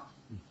to come.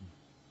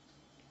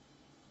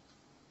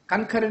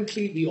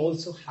 Concurrently, we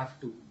also have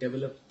to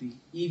develop the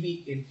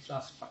EV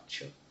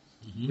infrastructure,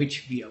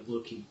 which we are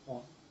working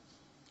on.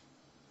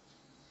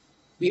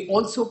 We're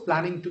also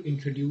planning to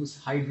introduce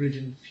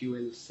hydrogen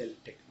fuel cell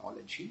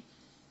technology.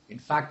 In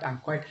fact, I'm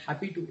quite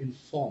happy to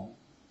inform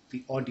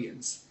the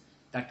audience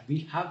that we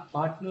have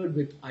partnered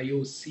with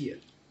IOCL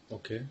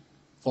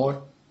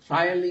for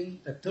trialing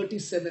a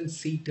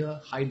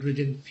 37-seater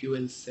hydrogen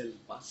fuel cell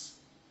bus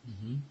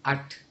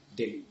at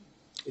Delhi.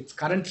 It's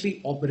currently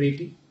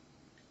operating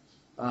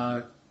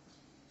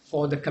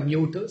for the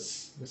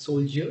commuters, the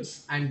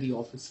soldiers and the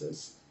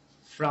officers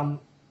from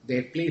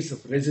their place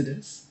of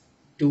residence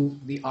to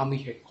the army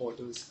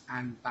headquarters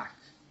and back.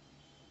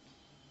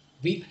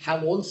 We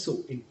have also,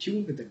 in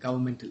tune with the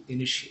governmental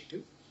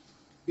initiative,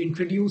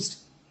 introduced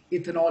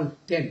ethanol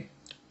 10,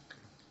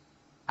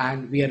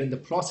 and we are in the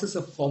process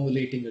of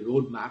formulating a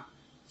roadmap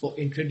for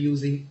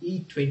introducing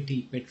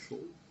E20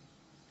 petrol,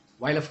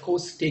 while of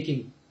course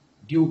taking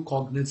due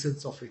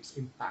cognizance of its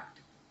impact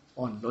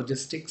on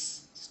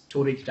logistics,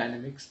 storage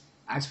dynamics,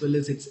 as well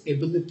as its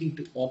ability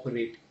to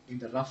operate in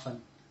the rough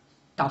and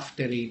tough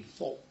terrain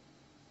form.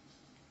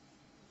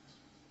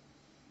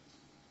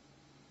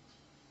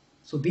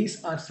 So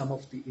these are some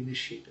of the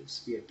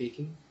initiatives we are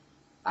taking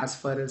as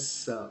far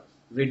as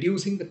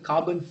reducing the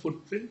carbon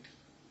footprint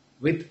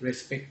with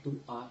respect to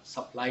our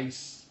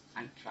supplies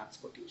and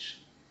transportation.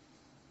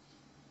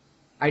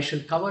 I shall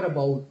cover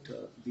about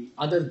the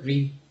other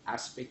green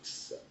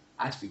aspects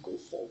as we go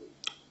forward.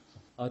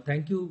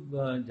 Thank you,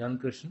 Jan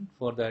Krishnan,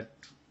 for that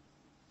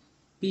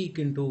peek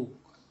into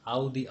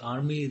how the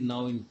army is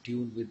now in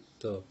tune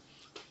with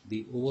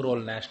the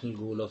overall national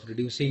goal of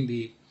reducing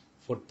the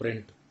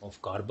footprint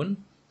of carbon,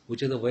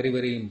 which is a very,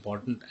 very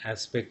important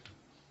aspect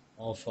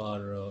of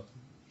our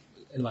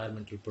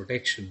environmental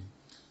protection.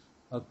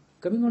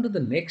 Coming on to the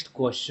next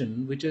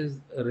question, which is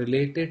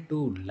related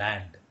to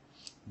land,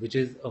 which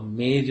is a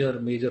major,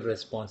 major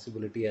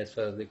responsibility as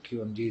far as the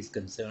QMG is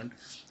concerned.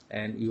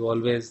 And you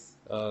always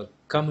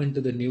come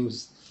into the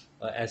news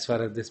as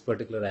far as this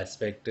particular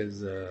aspect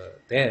is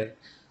there.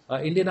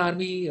 Indian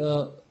Army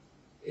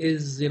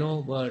is,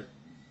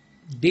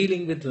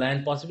 dealing with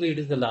land. Possibly it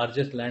is the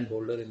largest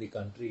landholder in the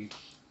country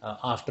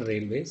after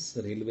railways.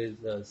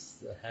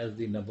 Railways has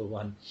the number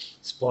one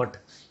spot.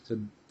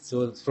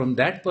 So from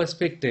that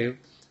perspective,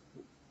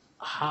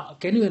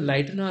 can you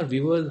enlighten our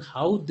viewers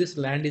how this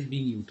land is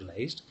being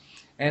utilized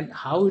and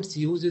how its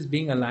use is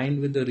being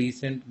aligned with the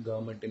recent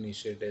government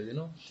initiatives,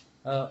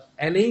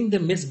 allaying the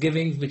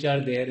misgivings which are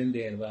there in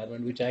the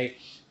environment, which I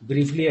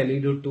briefly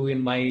alluded to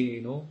in my,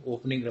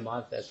 opening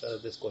remarks as far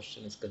as this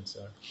question is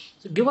concerned.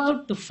 So give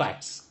out the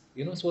facts,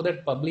 so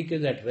that public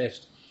is at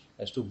rest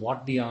as to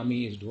what the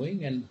army is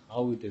doing and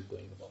how it is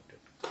going about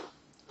it.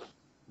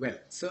 Well,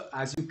 sir,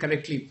 as you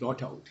correctly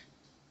brought out,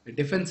 the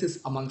defense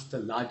is amongst the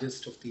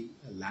largest of the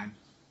land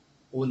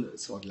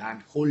owners or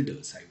land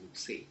holders, I would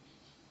say.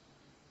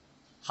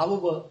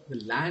 However,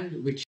 the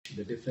land which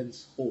the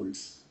defense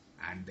holds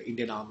and the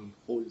Indian Army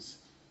holds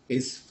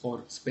is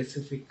for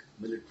specific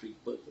military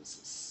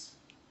purposes.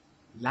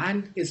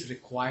 Land is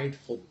required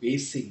for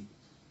basing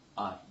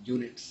our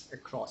units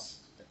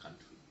across the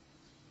country.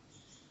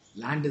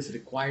 Land is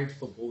required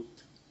for both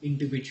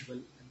individual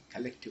and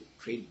collective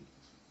training,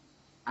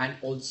 and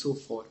also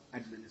for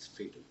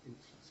administrative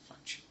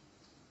infrastructure.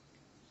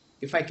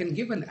 If I can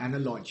give an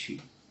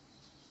analogy,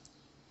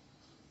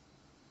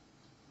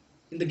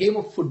 in the game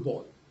of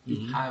football,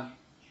 you have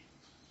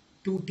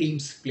two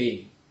teams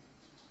playing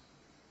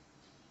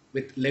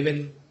with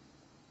 11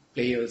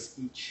 players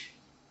each.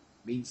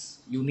 Means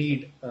you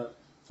need a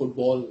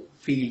football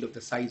field of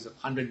the size of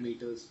 100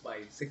 meters by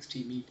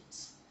 60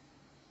 meters.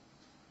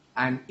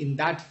 And in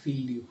that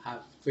field, you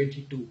have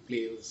 22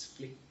 players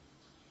playing.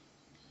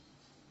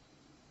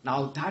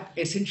 Now that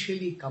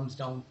essentially comes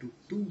down to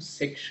 2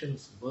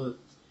 sections worth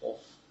of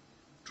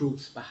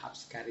troops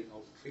perhaps carrying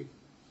out training.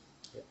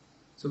 Yeah.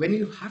 So when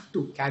you have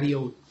to carry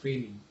out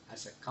training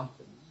as a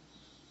company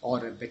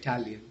or a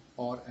battalion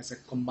or as a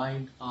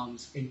combined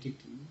arms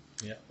entity,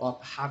 Yeah. or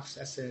perhaps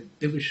as a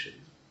division,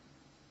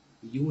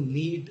 you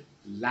need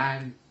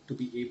land to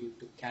be able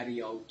to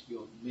carry out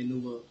your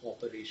maneuver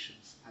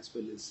operations as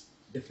well as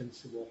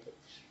defensive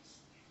operations.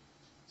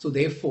 So,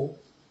 therefore,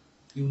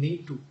 you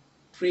need to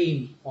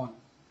train on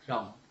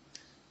ground.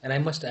 And I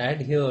must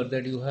add here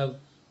that you have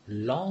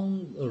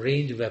long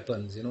range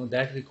weapons,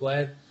 that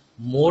require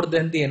more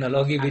than the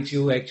analogy which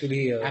you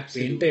actually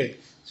Absolutely. painted.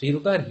 So you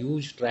require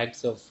huge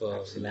tracts of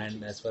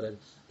land as far as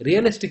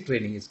realistic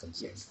training is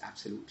concerned. Yes,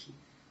 absolutely.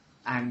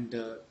 And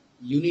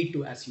you need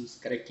to, as you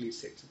correctly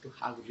said, so to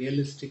have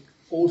realistic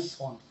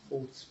force on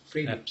force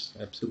training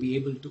to Absolutely. be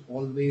able to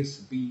always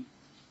be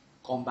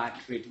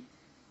combat ready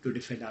to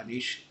defend our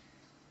nation.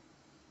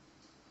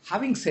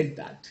 Having said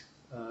that,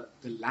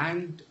 the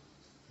land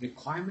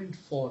requirement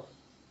for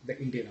the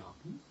Indian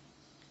Army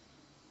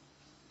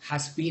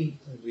has been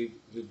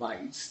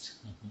revised,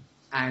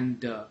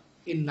 and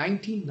in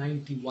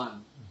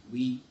 1991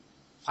 we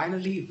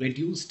finally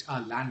reduced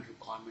our land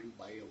requirement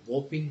by a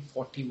whopping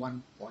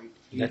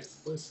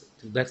 41.8%.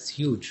 That's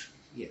huge.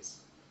 Yes,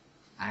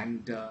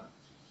 and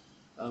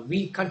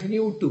we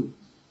continue to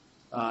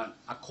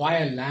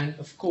acquire land,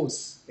 of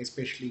course,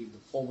 especially in the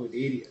forward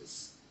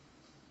areas,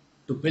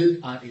 to build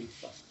our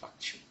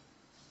infrastructure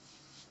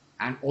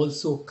and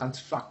also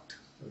construct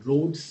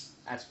roads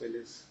as well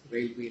as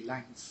railway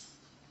lines.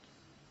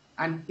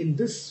 And in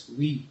this,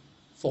 we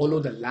follow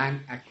the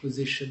Land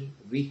Acquisition,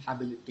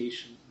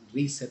 Rehabilitation,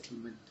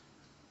 Resettlement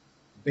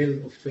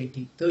Bill of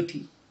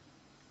 2030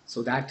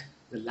 so that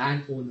the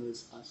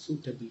landowners are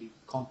suitably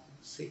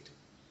compensated.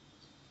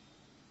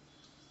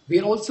 We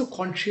are also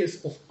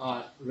conscious of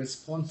our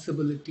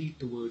responsibility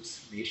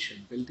towards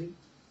nation building,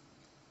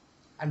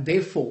 and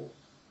therefore,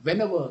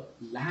 whenever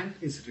land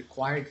is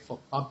required for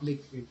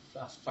public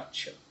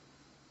infrastructure,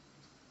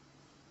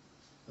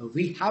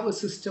 we have a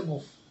system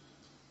of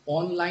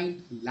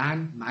online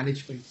land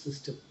management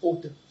system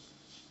portal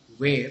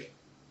where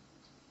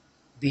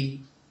the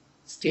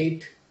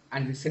state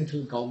and the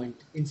central government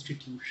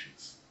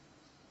institutions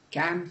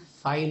can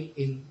file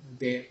in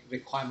their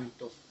requirement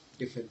of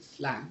defense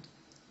land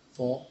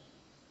for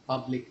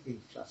public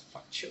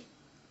infrastructure.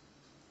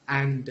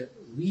 And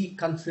we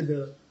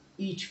consider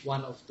each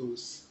one of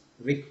those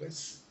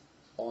requests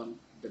on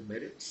the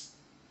merits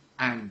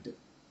and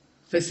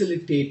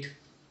facilitate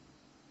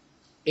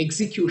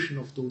execution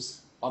of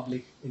those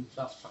public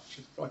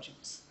infrastructure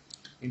projects.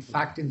 In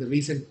fact, in the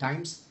recent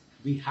times,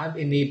 we have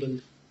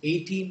enabled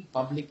 18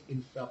 public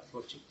infra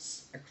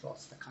projects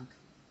across the country.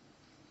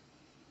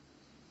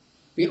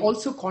 We are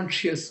also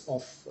conscious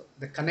of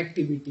the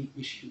connectivity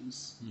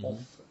issues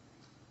of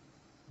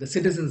the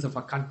citizens of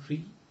our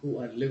country who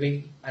are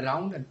living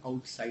around and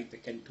outside the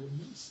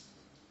cantonments.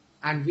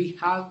 And we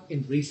have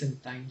in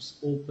recent times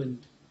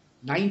opened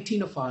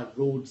 19 of our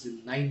roads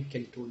in 9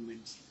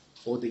 cantonments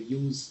for the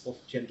use of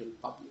general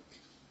public.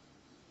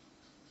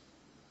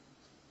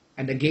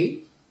 And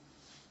again,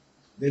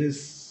 there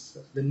is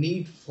the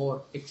need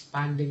for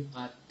expanding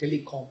our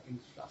telecom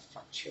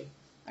infrastructure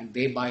and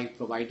thereby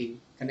providing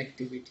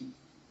connectivity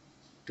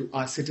to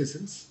our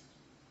citizens.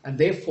 And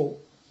therefore,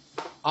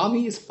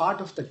 Army is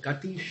part of the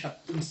Gati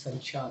Shakti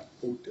Sanchar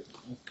portal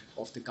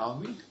of the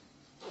government.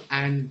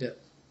 And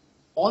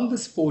on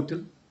this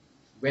portal,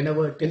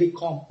 whenever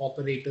telecom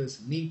operators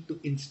need to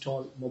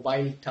install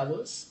mobile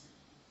towers,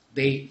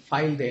 they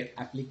file their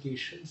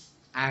applications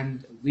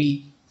and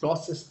we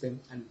process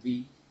them and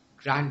we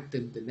grant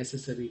them the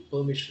necessary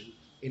permission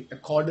in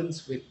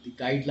accordance with the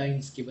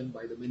guidelines given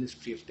by the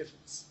Ministry of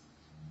Defense.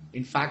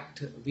 In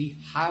fact, we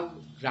have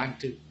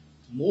granted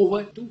more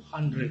than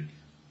 200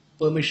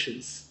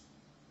 permissions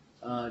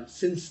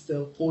since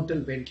the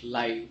portal went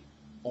live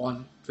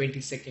on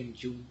 22nd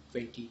June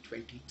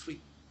 2023.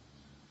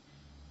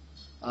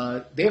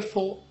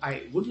 Therefore,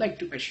 I would like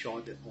to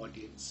assure the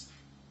audience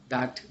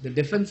that the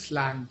defense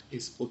land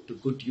is put to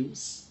good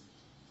use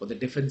for the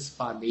defense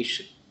of our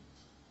nation,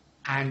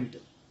 and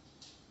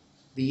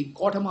the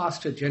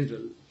Quartermaster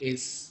General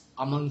is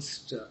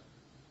amongst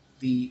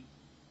the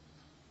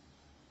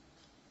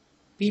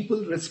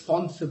people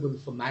responsible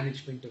for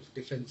management of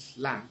defense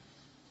land,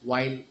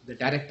 while the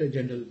Director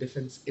General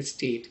Defense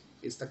Estate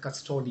is the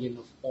custodian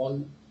of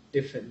all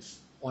defense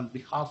on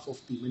behalf of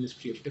the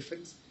Ministry of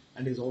Defense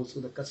and is also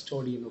the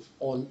custodian of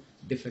all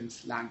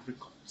defense land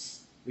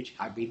records which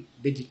have been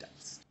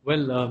digitized.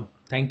 Well,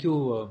 thank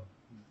you,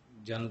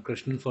 General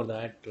Krishnan, for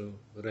that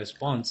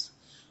response.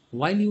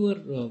 While you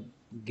were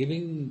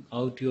giving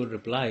out your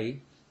reply,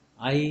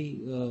 I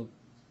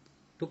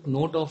took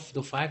note of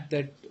the fact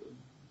that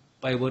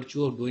by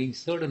virtue of doing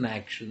certain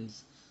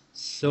actions,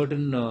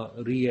 certain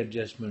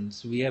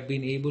readjustments, we have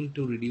been able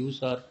to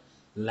reduce our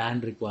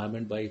land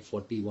requirement by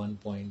 41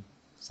 point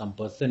some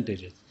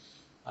percentages.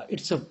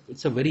 It's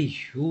a very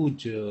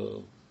huge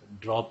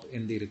drop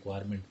in the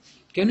requirement.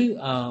 Can you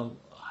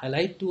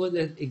highlight to us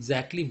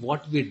exactly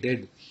what we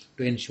did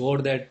to ensure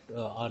that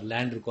our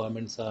land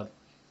requirements are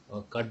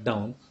cut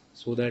down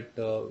so that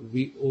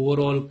we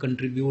overall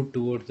contribute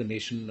towards the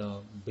nation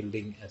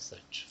building as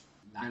such?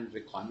 Land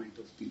requirement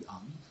of the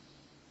army,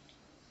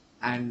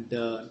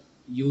 and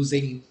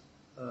using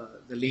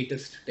the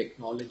latest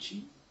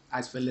technology,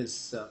 as well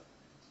as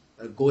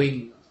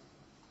going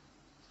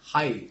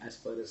high as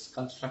far as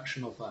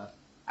construction of our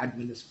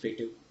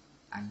administrative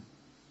and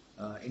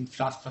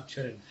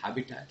infrastructure and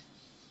habitat,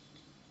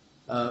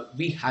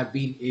 we have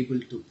been able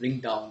to bring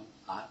down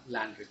our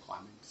land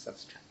requirement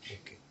substantially.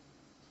 Okay.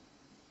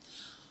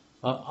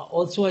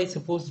 Also, I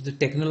suppose the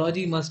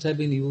technology must have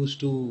been used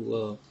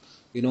to,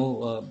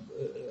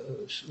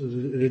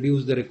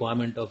 reduce the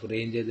requirement of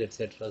ranges,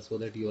 etc., so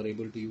that you are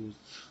able to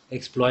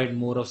exploit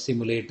more of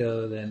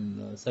simulators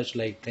and such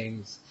like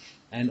things.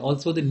 And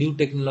also, the new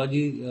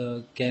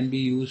technology can be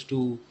used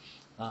to,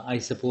 I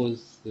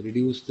suppose,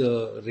 reduce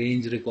the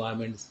range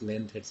requirements,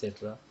 length,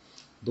 etc.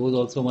 Those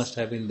also must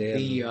have been there.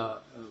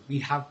 We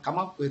have come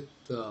up with,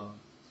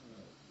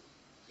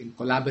 in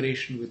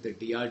collaboration with the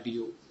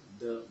DRDO,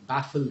 the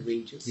baffle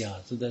ranges, Yeah,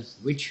 so that's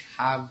which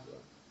have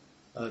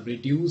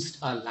reduced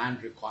our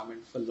land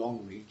requirement for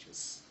long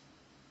ranges.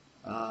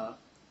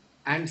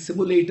 And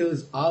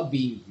simulators are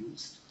being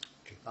used.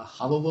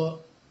 However,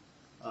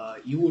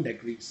 you would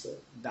agree, sir,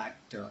 that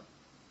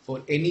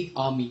for any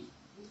army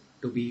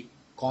to be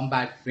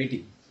combat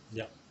ready,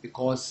 yeah.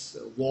 because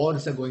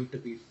wars are going to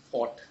be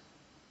fought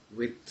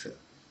with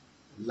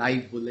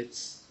live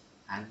bullets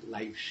and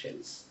live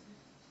shells,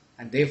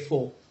 and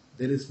therefore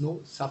there is no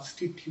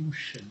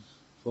substitution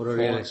For a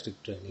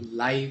realistic training.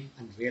 live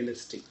and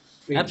realistic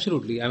training.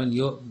 Absolutely. I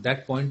mean,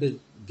 that point is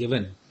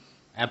given.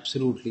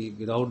 Absolutely.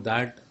 Without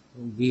that,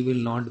 we will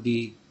not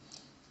be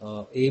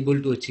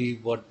able to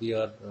achieve what we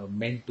are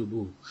meant to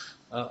do.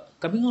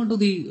 Coming on to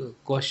the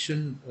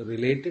question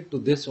related to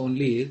this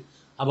only is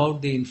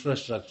about the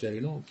infrastructure.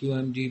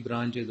 QMG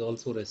branch is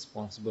also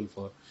responsible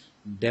for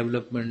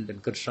development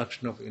and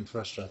construction of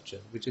infrastructure,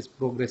 which is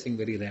progressing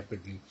very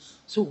rapidly.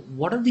 So,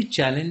 what are the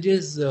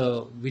challenges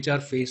which are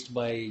faced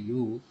by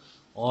you,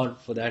 or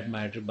for that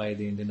matter, by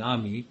the Indian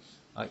Army,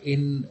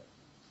 in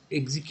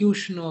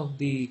execution of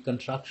the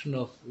construction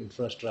of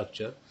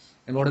infrastructure,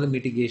 and what are the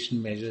mitigation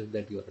measures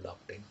that you are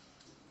adopting?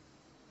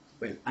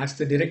 Well, as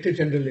the Director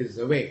General is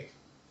aware,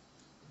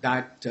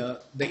 that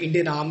the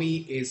Indian Army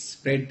is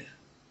spread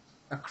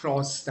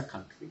across the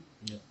country,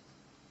 Yeah.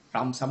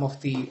 from some of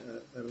the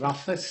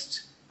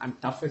roughest and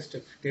toughest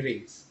of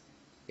terrains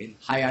in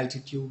high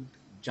altitude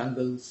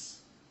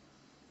jungles,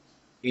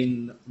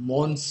 in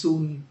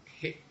monsoon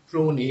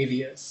prone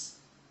areas,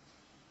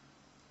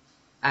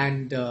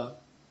 and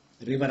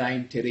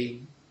riverine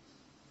terrain.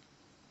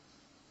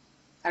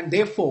 And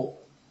therefore,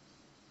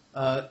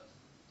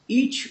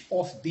 each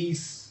of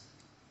these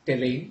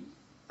terrain,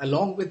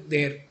 along with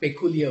their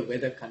peculiar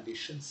weather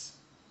conditions,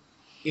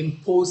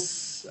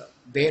 impose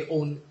their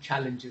own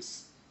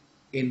challenges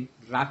in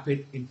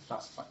rapid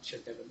infrastructure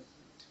development.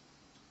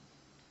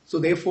 So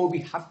therefore, we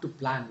have to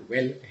plan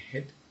well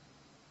ahead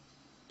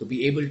to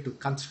be able to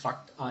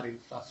construct our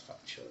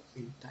infrastructure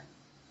in time.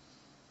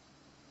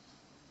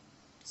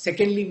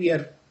 Secondly, we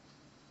are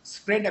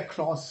spread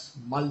across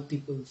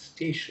multiple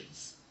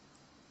stations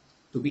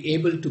to be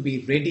able to be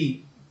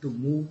ready to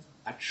move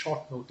at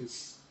short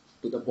notice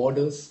to the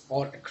borders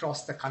or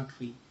across the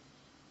country,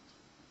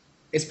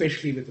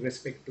 especially with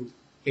respect to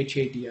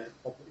HADR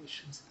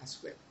operations as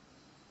well.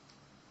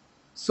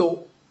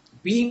 So,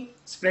 being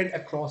spread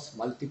across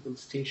multiple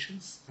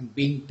stations and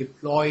being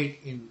deployed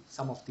in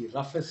some of the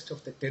roughest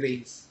of the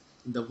terrains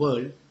in the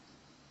world,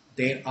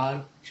 there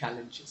are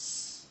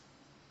challenges.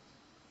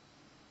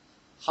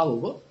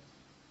 However,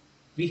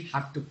 we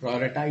have to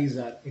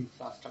prioritize our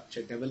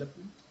infrastructure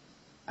development,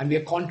 and we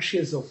are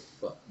conscious of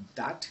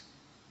that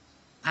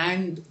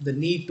and the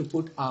need to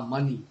put our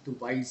money to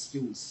wise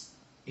use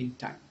in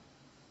time.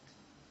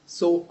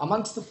 So,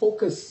 amongst the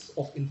focus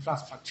of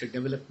infrastructure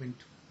development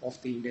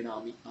of the Indian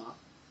Army are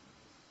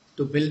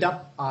to build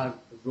up our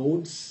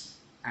roads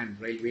and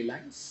railway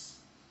lines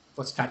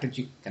for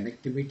strategic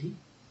connectivity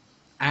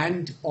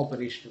and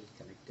operational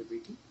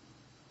connectivity,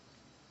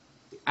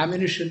 the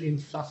ammunition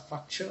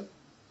infrastructure,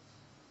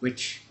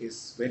 which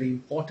is very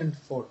important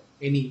for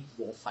any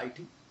war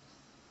fighting.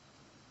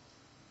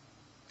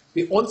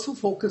 We also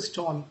focused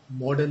on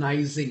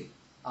modernizing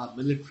our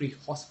military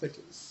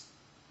hospitals,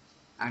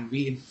 and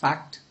we in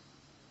fact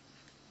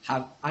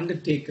have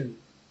undertaken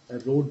a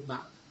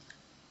roadmap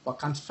for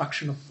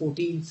construction of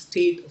 14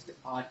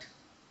 state-of-the-art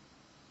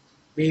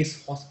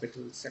base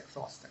hospitals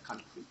across the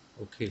country.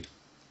 Okay.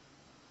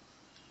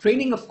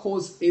 Training, of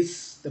course,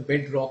 is the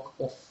bedrock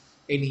of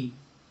any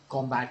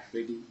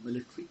combat-ready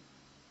military.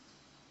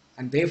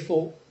 And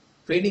therefore,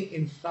 training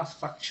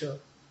infrastructure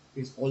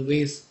is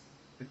always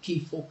a key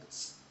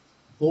focus,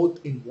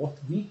 both in what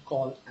we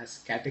call as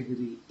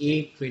Category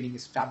A training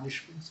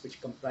establishments, which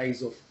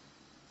comprise of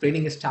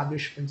training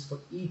establishments for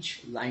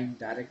each line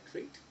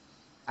directorate,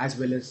 as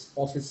well as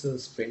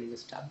officers' training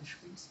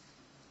establishments,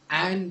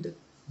 and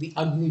the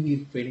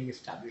Agniveer training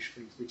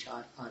establishments, which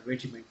are our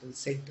regimental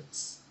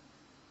centers.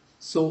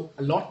 So,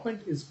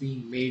 allotment is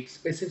being made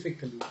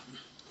specifically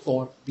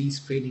for these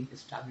training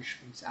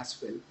establishments as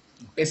well,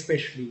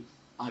 especially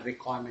our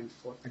requirement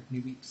for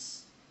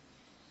Agniveers.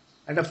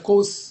 and of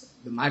course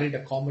the married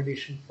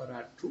accommodation for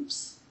our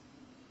troops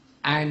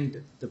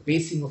and the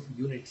basing of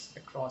units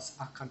across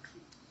our country.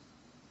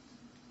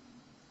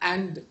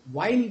 And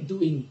while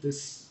doing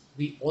this,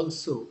 we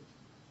also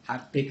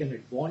have taken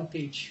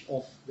advantage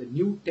of the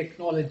new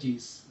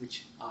technologies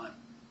which are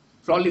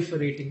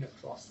proliferating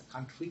across the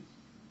country,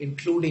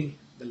 including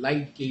the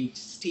light gauge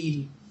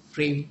steel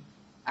frame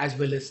as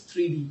well as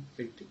 3D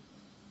printing.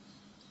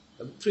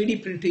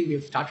 3D printing, we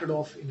have started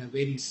off in a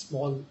very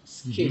small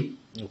scale.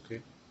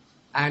 Okay.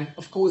 And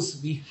of course,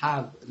 we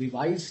have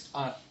revised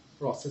our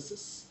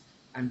processes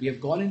and we have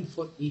gone in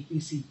for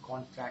EPC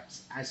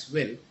contracts as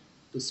well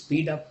to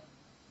speed up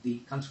the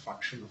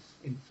construction of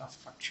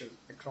infrastructure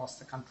across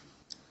the country.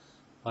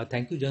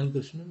 Thank you, Gen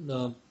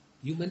Krishnan.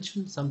 You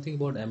mentioned something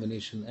about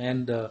ammunition,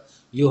 and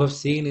you have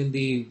seen in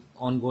the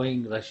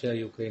ongoing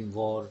Russia-Ukraine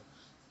war,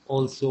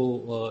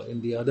 also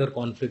in the other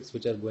conflicts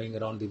which are going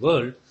around the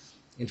world.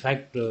 In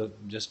fact,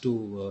 just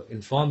to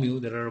inform you,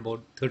 there are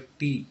about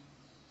 30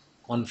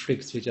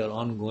 conflicts which are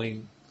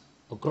ongoing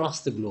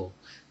across the globe,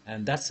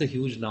 and that's a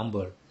huge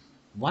number.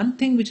 One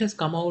thing which has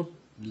come out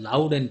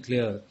loud and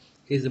clear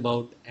is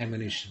about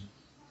ammunition.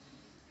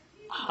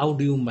 How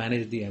do you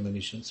manage the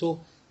ammunition?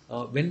 So,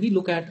 when we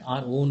look at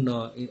our own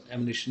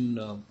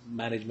ammunition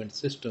management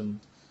system,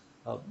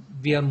 uh,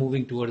 we are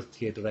moving towards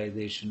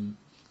theaterization.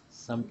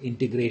 Some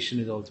integration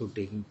is also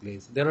taking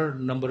place. There are a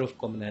number of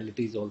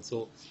commonalities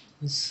also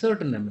in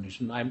certain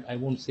ammunition. I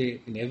won't say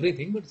in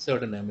everything, but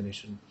certain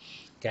ammunition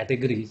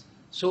categories.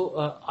 So,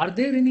 are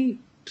there any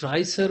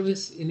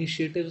tri-service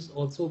initiatives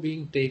also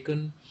being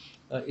taken,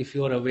 if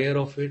you are aware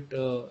of it,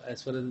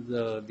 as far as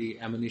the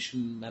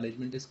ammunition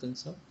management is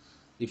concerned?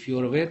 If you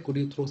are aware, could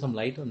you throw some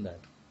light on that?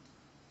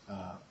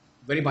 Uh,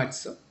 Very much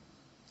so.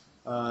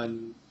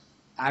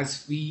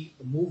 As we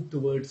move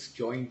towards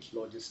joint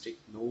logistic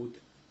node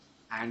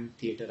and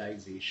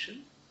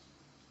theaterization,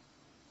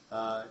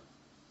 uh,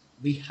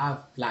 we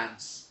have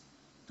plans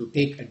to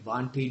take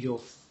advantage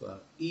of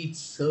each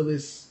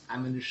service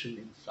ammunition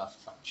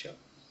infrastructure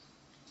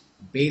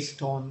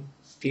based on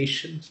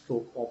station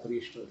stroke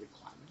operational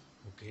requirement,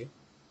 Okay.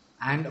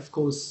 and of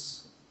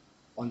course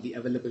on the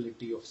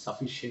availability of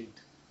sufficient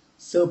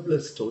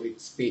surplus storage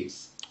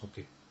space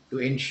Okay. to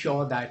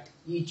ensure that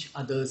each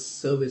other's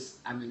service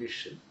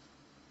ammunition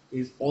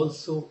is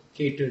also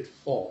catered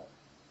for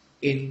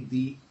in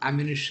the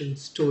ammunition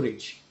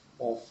storage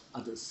of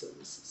other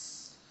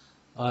services.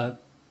 Uh,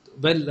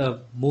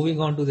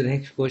 Moving on to the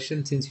next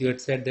question, since you had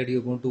said that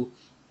you're going to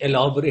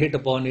elaborate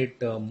upon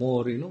it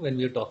more, when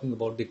we are talking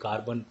about the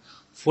carbon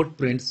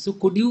footprints. So,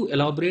 could you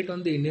elaborate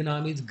on the Indian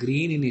Army's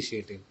green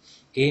initiative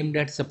aimed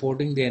at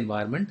supporting the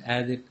environment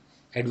as it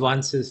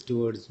advances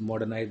towards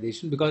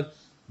modernization? Because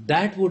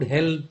that would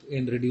help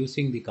in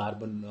reducing the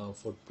carbon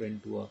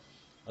footprint to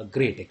a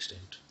great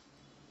extent.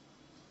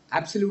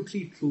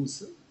 Absolutely true,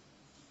 sir.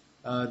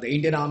 The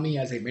Indian Army,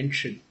 as I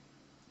mentioned,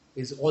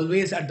 is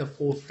always at the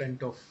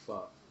forefront of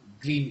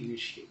green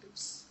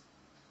initiatives.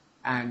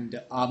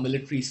 And our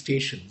military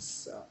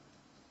stations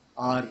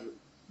are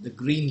the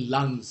green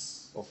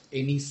lungs of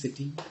any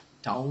city,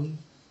 town,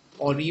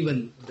 or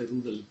even the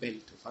rural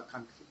belt of our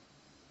country.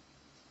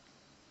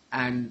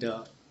 And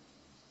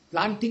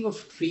planting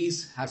of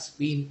trees has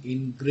been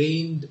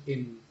ingrained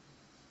in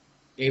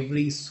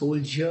every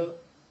soldier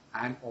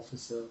and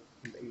officer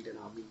in the Indian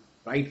Army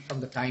right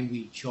from the time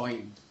we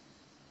joined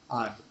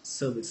our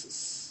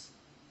services.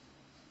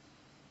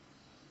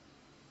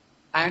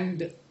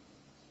 And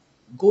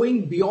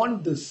going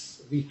beyond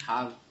this, we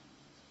have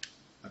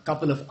a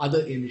couple of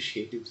other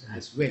initiatives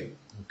as well.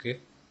 Okay.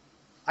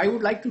 I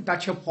would like to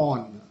touch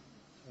upon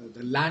the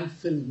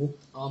landfill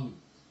Mukt Army,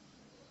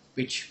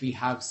 which we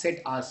have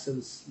set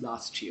ourselves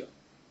last year.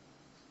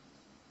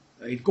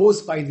 It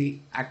goes by the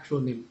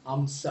acronym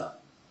AMSA,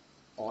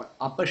 or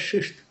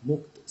Apashisht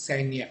Mukt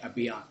Sainya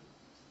Abhiyan.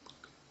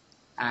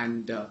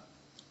 And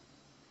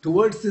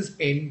towards this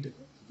end,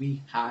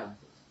 we have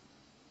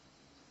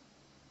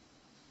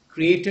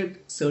created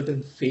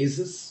certain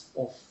phases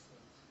of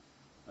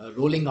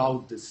rolling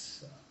out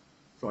this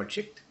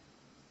project.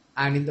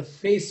 And in the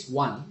phase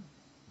one,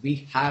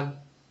 we have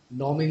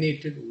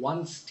nominated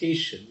one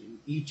station in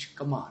each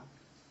command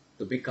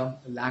to become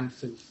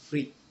landfill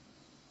free.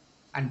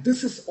 And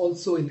this is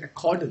also in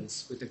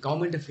accordance with the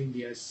Government of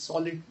India's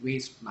Solid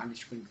Waste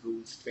Management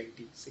Rules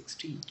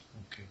 2016.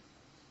 Okay.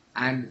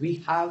 And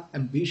we have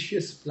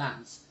ambitious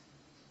plans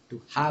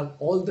to have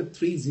all the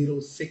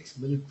 306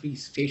 military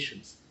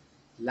stations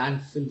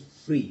landfill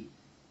free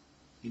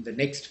in the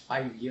next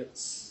 5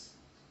 years.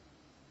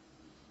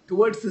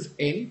 Towards this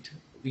end,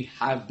 we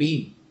have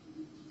been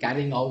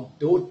carrying out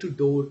door to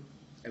door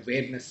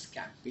awareness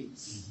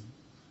campaigns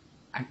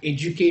and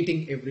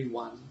educating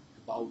everyone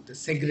about the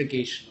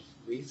segregation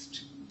of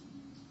waste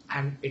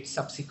and its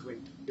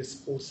subsequent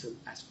disposal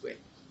as well.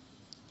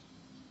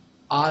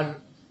 Our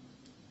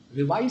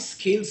revised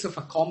scales of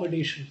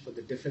accommodation for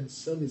the defense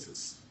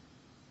services,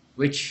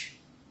 which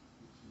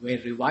were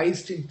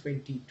revised in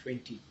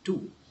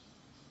 2022,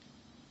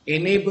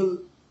 enable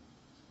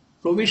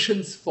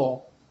provisions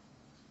for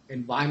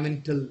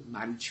environmental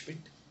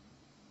management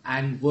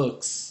and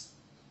works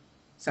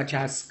such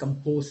as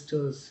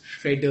composters,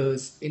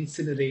 shredders,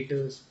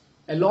 incinerators,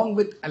 along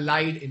with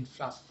allied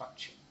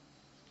infrastructure.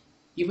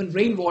 Even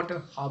rainwater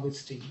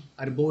harvesting,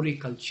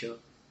 arboriculture,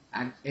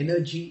 and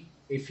energy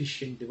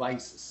efficient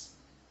devices,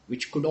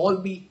 which could all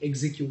be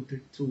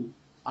executed through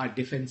our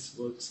defense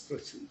works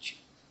procedure.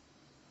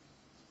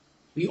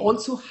 We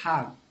also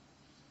have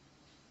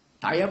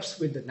tie ups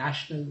with the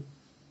National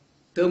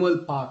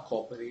Thermal Power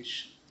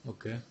Corporation,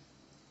 Okay.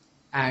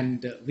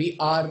 and we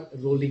are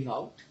rolling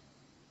out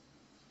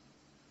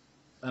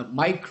a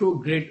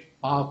microgrid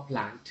power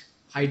plant,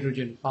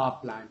 hydrogen power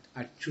plant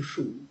at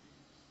Chushul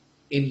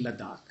in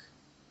Ladakh,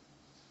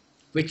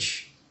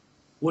 which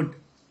would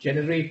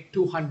generate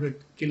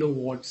 200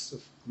 kilowatts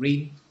of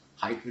green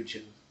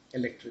hydrogen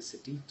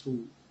electricity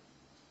through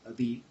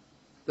the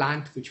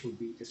plant which would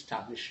be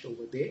established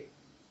over there.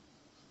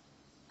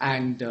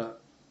 And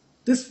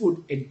this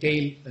would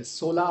entail a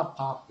solar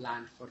power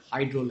plant for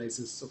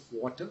hydrolysis of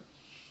water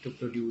to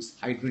produce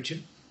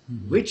hydrogen,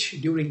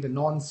 which during the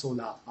non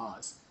solar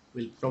hours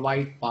will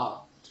provide power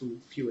through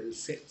fuel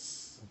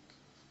cells.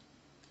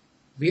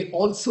 We're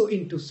also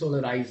into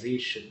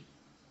solarization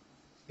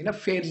in a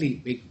fairly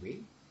big way.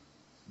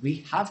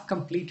 We have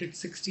completed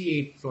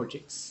 68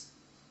 projects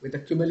with a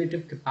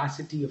cumulative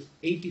capacity of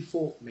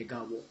 84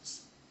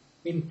 megawatts,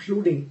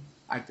 including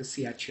at the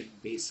Siachen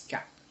base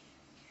camp.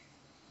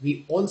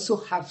 We also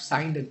have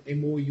signed an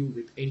MOU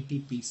with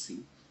NTPC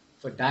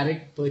for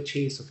direct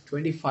purchase of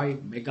 25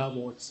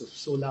 megawatts of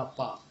solar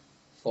power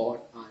for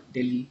our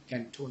Delhi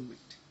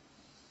cantonment.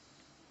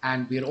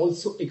 And we are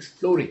also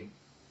exploring,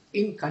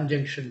 in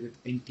conjunction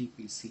with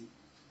NTPC,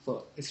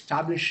 for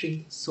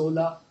establishing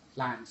solar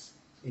plants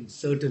in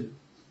certain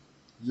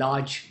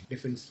large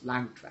defense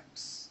land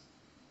tracts.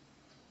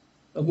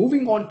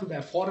 Moving on to the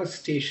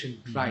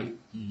afforestation drive,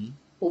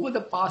 over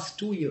the past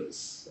 2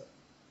 years,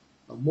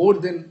 more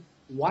than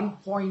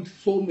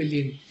 1.4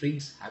 million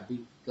trees have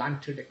been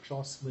planted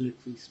across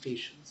military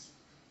stations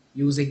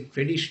using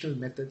traditional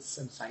methods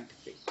and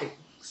scientific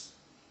techniques.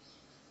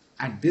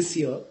 And this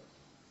year,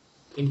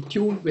 in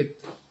tune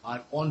with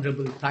our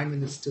Honorable Prime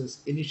Minister's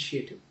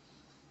initiative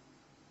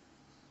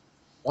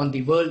on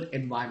the World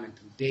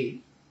Environmental Day,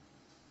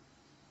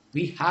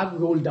 we have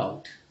rolled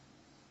out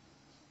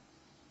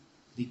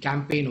the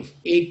campaign of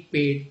Ek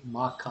Ped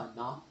Maa Ka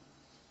Naam,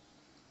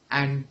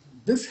 and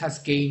this has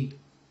gained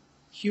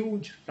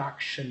huge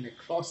traction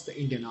across the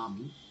Indian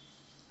Army.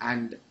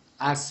 And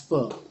as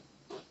per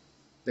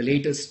the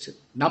latest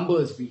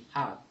numbers we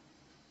have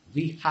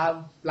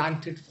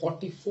planted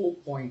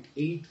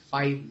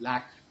 44.85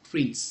 lakh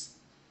trees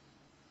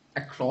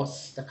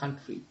across the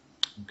country.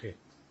 Okay.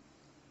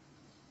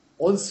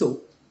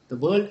 Also, the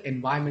World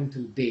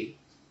Environmental Day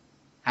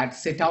had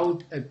set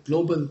out a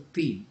global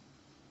theme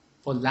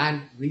for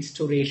land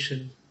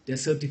restoration,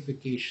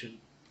 desertification,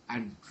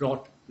 and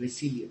drought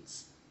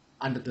resilience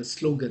under the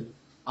slogan,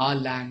 Our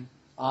Land,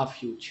 Our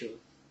Future,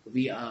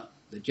 We Are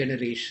the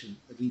Generation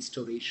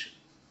Restoration.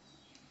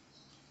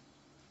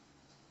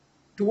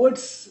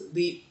 Towards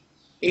the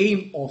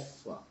aim of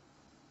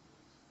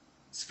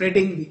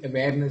spreading the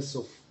awareness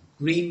of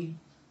green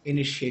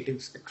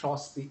initiatives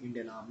across the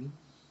Indian Army,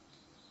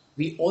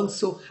 we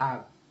also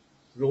have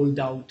rolled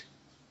out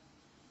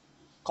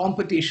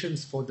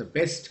competitions for the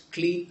best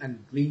clean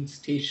and green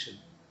station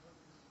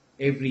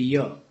every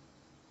year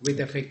with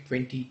effect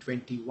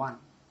 2021.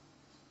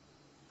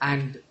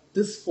 And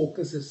this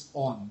focuses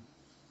on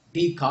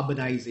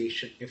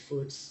decarbonization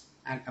efforts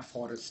and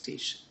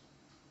afforestation.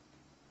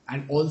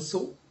 And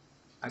also,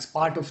 as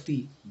part of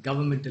the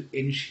governmental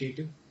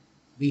initiative,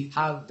 we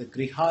have the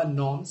Griha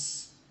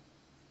norms,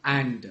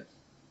 and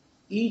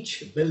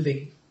each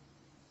building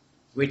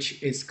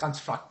which is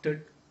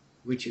constructed,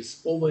 which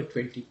is over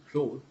 20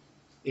 crore,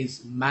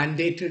 is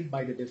mandated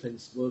by the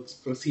Defence Works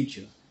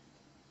procedure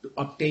to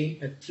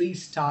obtain a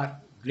 3-star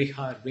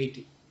Griha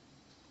rating.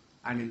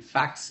 And in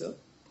fact, sir,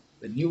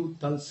 the new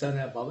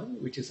Talsana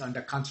Bhavan, which is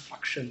under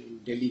construction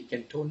in Delhi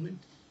cantonment,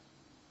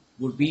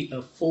 would be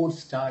a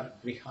 4-star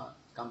Griha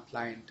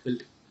compliant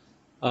building.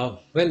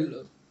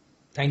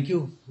 Thank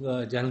you,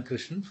 Jan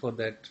Krishnan, for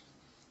that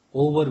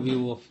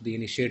overview of the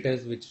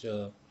initiatives which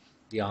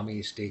the Army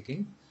is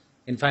taking.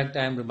 In fact,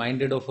 I am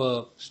reminded of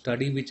a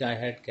study which I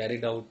had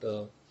carried out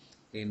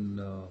in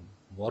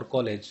War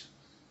College,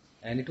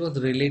 and it was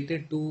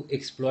related to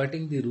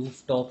exploiting the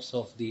rooftops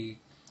of the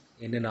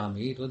Indian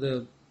Army. It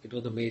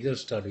was a major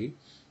study,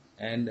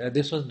 and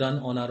this was done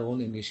on our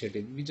own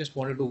initiative. We just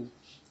wanted to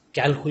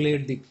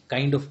calculate the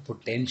kind of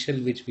potential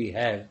which we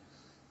have,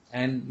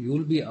 and you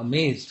will be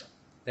amazed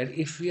that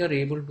if we are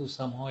able to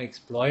somehow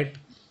exploit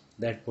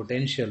that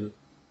potential,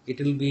 it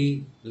will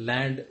be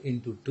land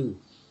into two.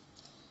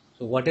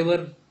 So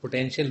whatever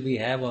potential we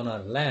have on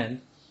our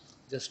land,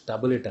 just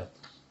double it up.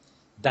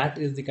 That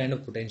is the kind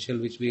of potential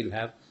which we will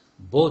have,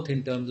 both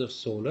in terms of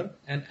solar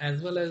and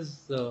as well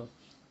as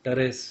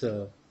terrace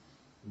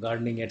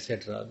gardening,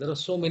 etc. There are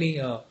so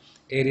many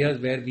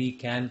areas where we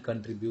can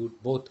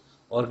contribute both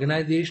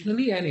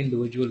organizationally and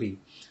individually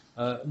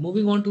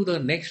Moving on to the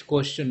next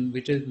question,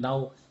 which is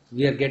now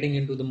we are getting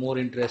into the more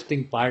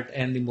interesting part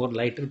and the more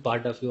lighter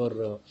part of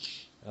your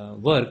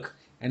work,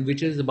 and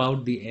which is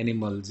about the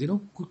animals.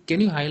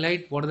 Can you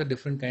highlight what are the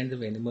different kinds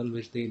of animal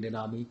which the Indian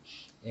Army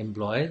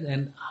employs,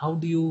 and how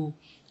do you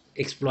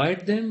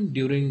exploit them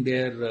during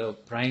their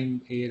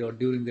prime age or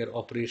during their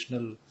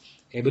operational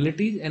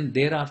abilities, and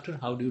thereafter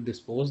how do you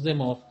dispose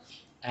them of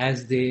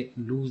as they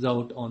lose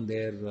out on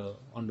their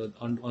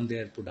on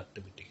their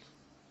productivity?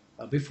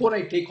 Before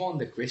I take on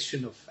the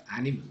question of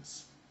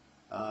animals,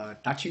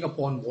 touching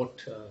upon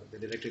what the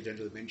Director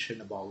General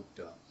mentioned about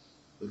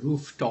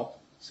rooftop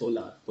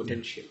solar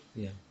potential.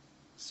 Yeah.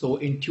 So,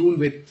 in tune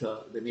with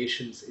the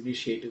nation's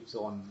initiatives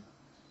on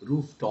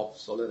rooftop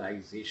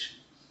solarization,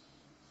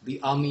 the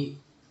Army,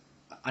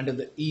 under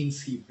the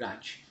E&C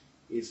branch,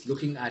 is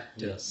looking at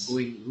Yes.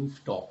 going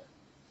rooftop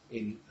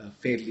in a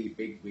fairly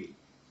big way,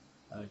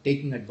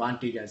 taking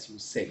advantage, as you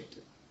said,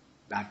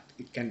 that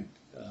it can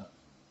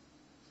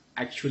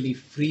actually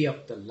free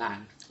up the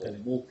land for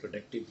Correct. more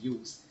productive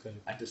use. Correct.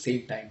 At the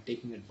same time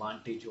taking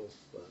advantage of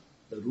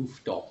the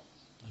rooftop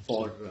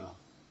for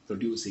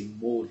producing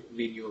more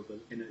renewable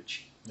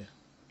energy. Yeah.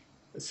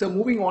 So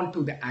moving on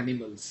to the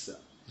animals.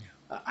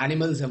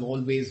 Animals have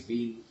always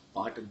been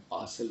part and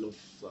parcel of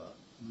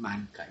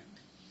mankind.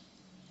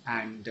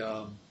 And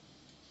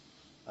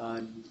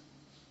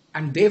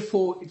and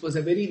therefore it was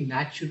a very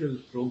natural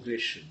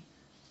progression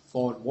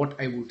for what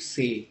I would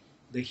say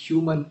the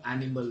human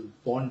animal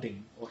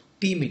bonding or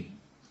teaming.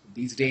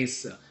 These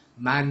days,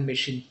 man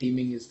machine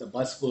teaming is the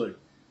buzzword,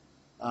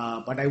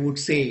 but I would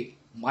say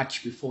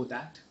much before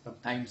that, from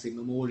times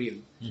immemorial,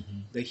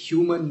 the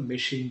human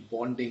machine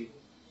bonding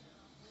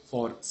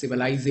for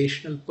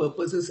civilizational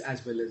purposes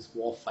as well as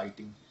war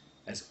fighting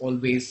has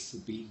always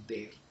been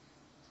there.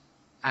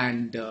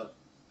 And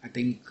I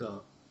think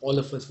all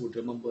of us would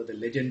remember the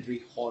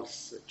legendary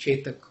horse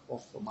Chetak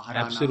of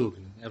Maharana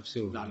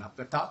Absolutely. Rana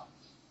Pratap,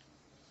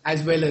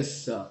 as well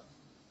as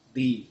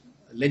the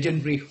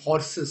legendary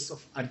horses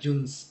of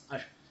Arjun's,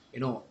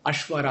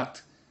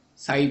 Ashwarath,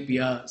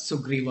 Saibya,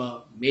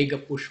 Sugriva,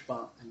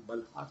 Meghapushpa, and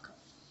Balhaka.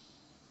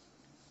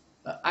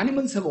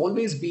 Animals have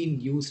always been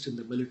used in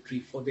the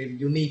military for their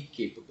unique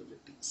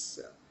capabilities.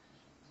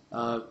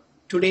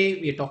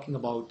 Today, we are talking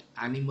about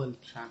animal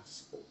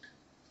transport.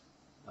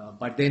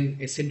 But then,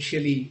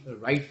 essentially,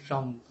 right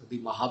from the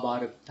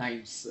Mahabharata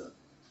times,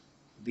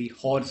 the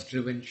horse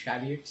driven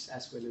chariots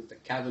as well as the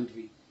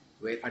cavalry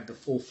were at the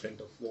forefront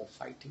of war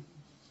fighting.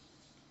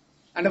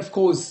 And of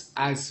course,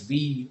 as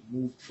we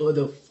move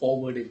further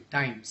forward in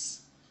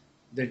times,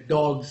 the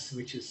dogs,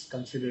 which is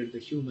considered the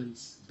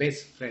human's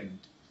best friend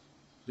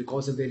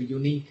because of their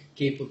unique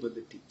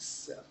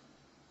capabilities,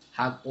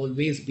 have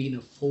always been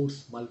a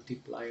force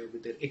multiplier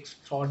with their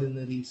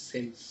extraordinary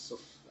sense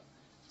of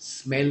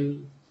smell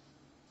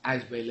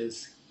as well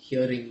as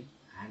hearing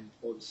and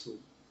also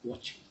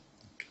watching.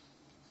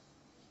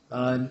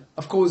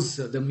 Of course,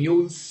 the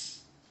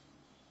mules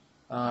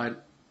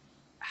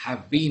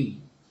have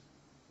been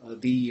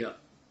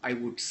I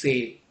would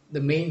say, the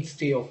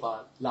mainstay of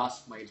our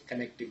last mile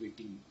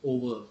connectivity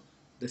over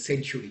the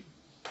century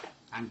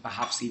and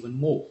perhaps even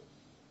more.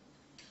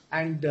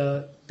 And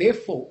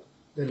therefore,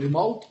 the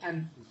remote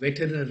and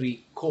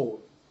veterinary corps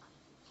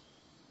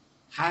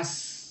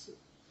has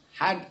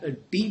had a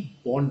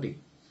deep bonding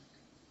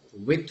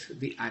with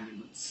the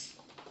animals.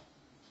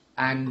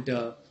 And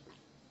the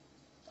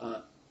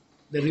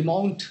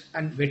Remount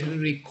and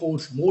Veterinary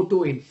Corps'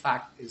 motto, in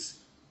fact, is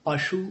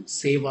Pashu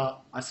Seva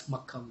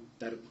Asmakam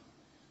Dharma,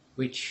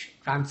 which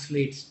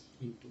translates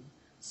into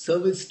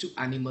service to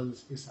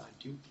animals is our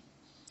duty.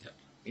 Yeah.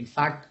 In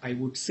fact, I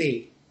would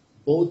say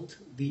both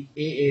the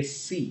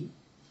ASC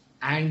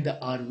and the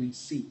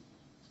RVC,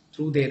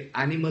 through their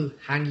animal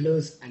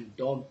handlers and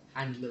dog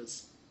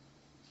handlers,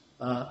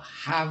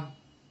 have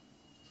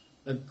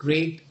a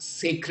great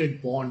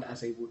sacred bond,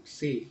 as I would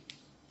say,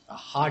 a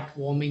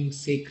heartwarming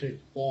sacred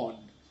bond,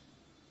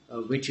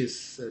 which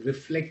is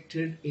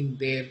reflected in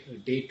their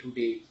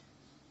day-to-day,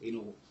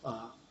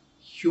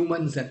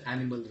 humans and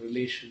animal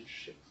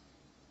relationship.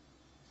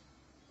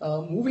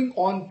 Moving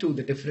on to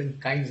the different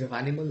kinds of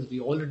animals, we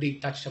already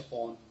touched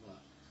upon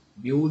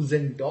mules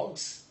and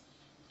dogs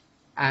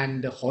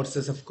and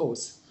horses, of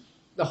course.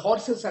 The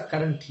horses are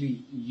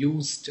currently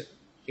used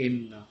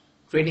in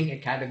training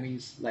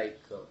academies like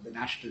the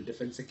National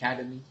Defense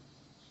Academy.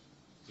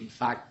 In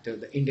fact,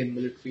 the Indian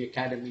Military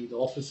Academy, the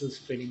Officers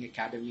Training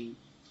Academy,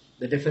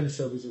 the Defense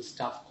Services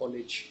Staff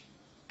College,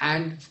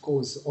 and of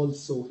course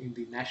also in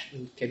the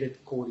National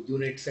Cadet Corps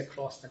units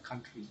across the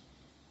country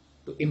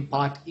to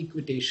impart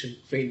equitation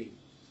training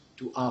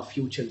to our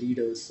future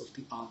leaders of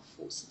the armed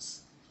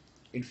forces.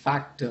 In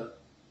fact,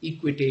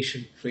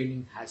 equitation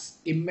training has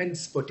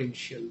immense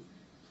potential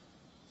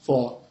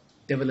for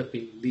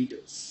developing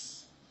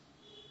leaders.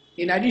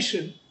 In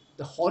addition,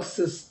 the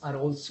horses are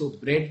also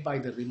bred by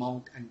the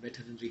Remount and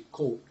Veterinary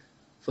Corps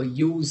for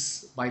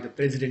use by the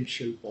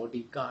presidential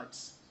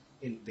bodyguards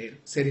in their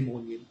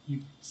ceremonial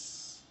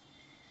events.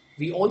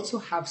 We also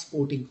have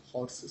sporting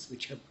horses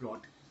which have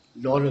brought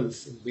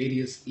laurels in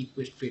various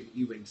equestrian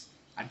events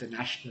at the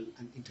national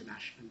and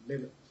international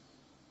level.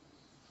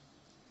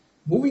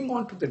 Moving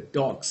on to the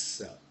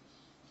dogs,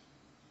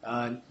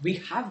 we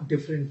have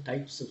different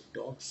types of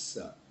dogs,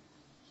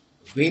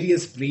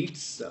 various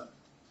breeds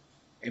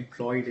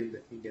employed in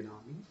the Indian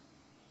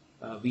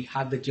Army. We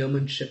have the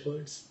German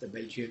Shepherds, the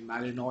Belgian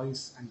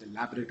Malinois, and the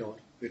Labrador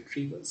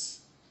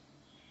Retrievers.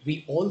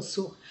 We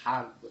also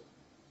have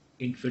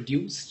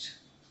introduced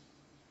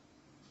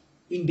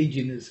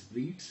indigenous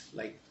breeds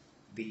like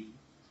the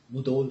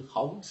Mudol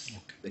Hounds,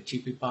 the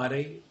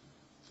Chipipare,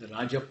 the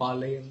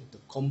Rajapalayam, the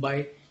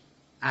Kombai,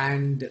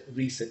 and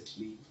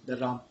recently the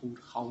Rampur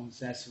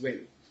Hounds as well.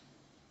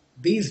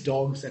 These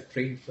dogs are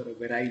trained for a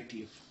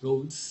variety of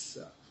roles,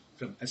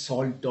 from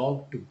assault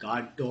dog to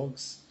guard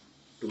dogs,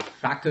 to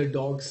tracker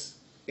dogs,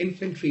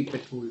 infantry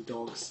patrol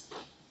dogs,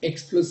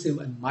 explosive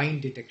and mine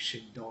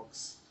detection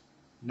dogs,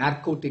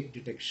 narcotic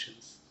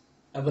detections,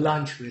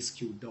 avalanche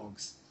rescue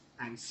dogs,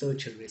 and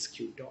search and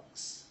rescue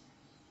dogs.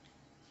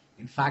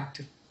 In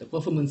fact, the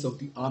performance of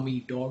the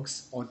army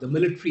dogs, or the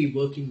military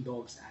working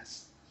dogs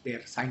as they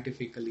are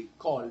scientifically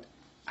called,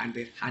 and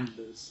their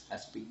handlers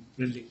has been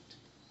brilliant.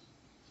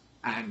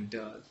 And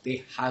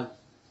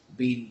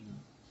been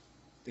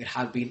there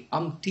have been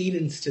umpteen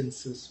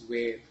instances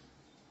where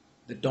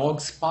the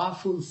dog's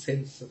powerful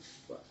sense of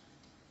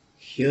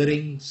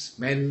hearing,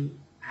 smell,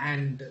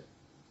 and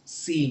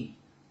seeing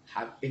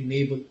have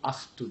enabled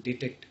us to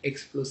detect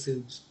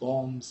explosives,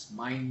 bombs,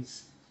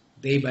 mines,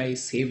 thereby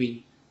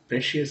saving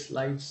precious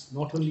lives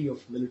not only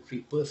of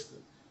military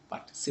personnel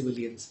but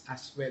civilians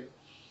as well.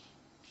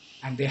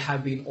 And they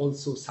have been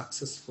also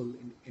successful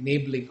in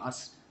enabling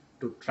us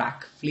to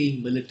track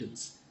fleeing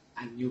militants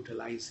and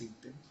neutralizing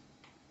them.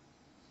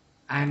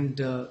 And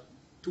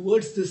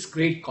towards this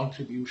great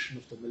contribution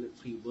of the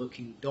military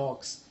working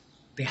dogs,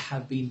 they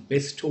have been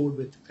bestowed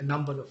with a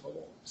number of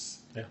awards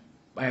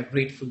by a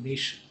grateful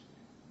nation.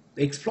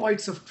 The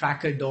exploits of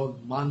tracker dog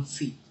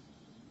Mansi,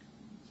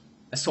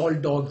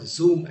 assault dogs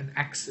Zoom and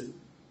Axel,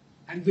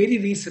 and very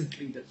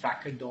recently the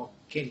tracker dog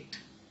Kent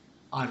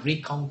are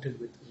recounted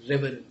with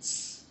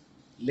reverence,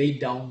 laid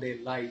down their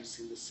lives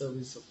in the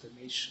service of the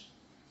nation.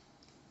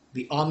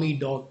 The army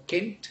dog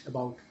Kent,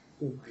 about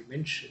whom I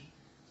mentioned,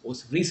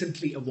 was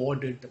recently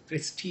awarded the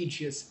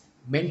prestigious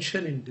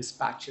Mention in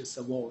Dispatches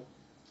Award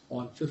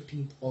on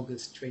 15th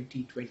August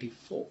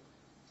 2024,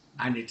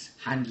 and its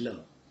handler,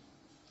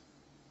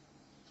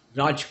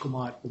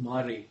 Rajkumar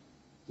Umare,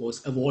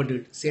 was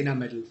awarded Sena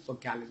Medal for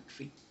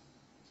gallantry.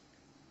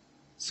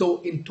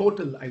 So in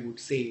total, I would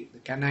say the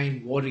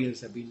canine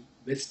warriors have been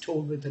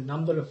bestowed with a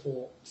number of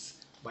awards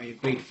by a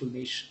grateful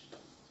nation.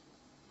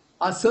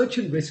 Our search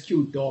and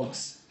rescue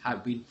dogs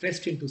have been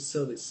pressed into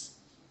service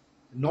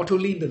not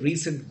only in the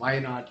recent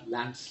Wayanad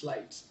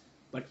landslides,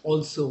 but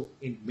also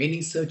in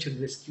many search and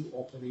rescue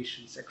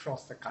operations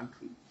across the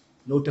country,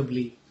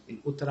 notably in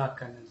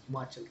Uttarakhand and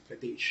Himachal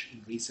Pradesh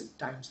in recent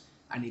times,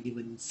 and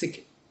even in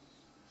Sikkim.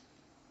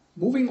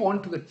 Moving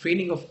on to the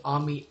training of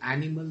army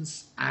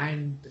animals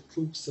and the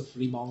troops of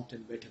Remount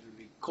and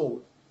Veterinary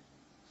Corps,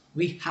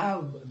 we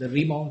have the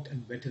Remount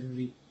and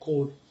Veterinary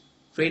Corps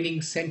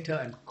Training Center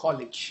and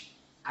College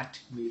at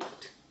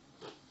Meerut.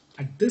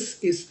 And this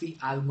is the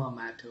alma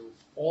mater of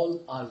all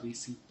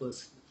RVC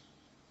personnel,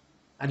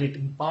 and it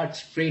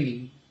imparts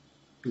training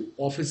to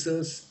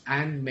officers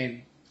and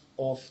men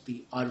of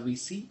the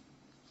RVC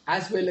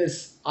as well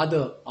as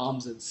other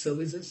arms and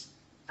services,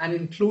 and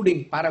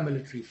including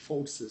paramilitary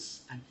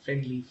forces and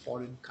friendly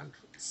foreign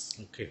countries.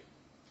 Okay.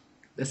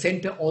 The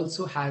center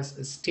also has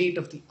a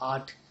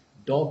state-of-the-art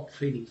dog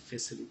training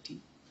facility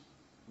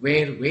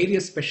where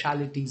various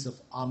specialities of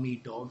army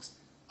dogs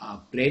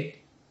are bred,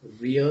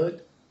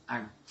 reared,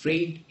 and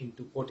trained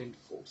into potent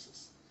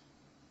forces.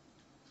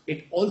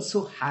 It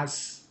also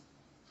has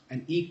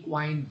an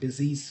equine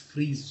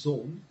disease-free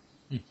zone,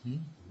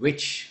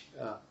 which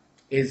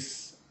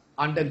is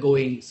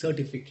undergoing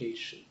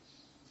certification.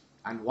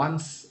 And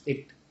once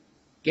it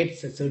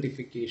gets a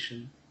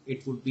certification,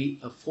 it would be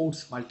a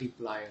force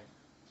multiplier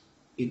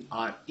in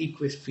our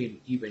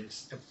equestrian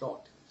events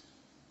abroad.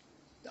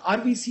 The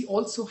RVC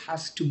also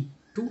has two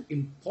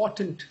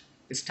important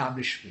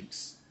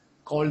establishments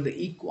called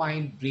the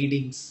Equine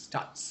Breeding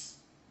Studs.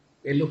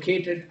 They're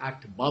located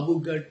at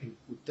Babugarh in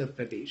Uttar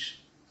Pradesh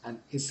and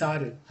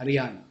Hisar in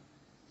Haryana,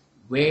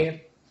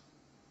 where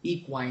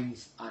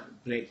equines are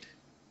bred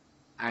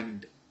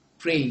and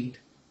trained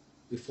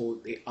before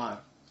they are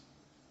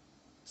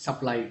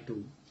supplied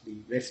to the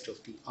rest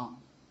of the army.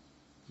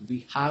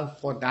 We have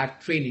for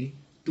that training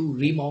 2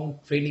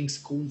 remount training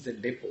schools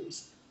and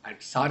depots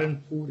at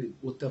Saranpur in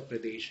Uttar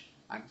Pradesh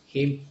and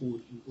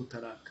Hempur in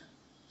Uttarakhand.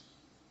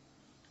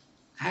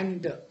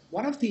 And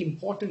one of the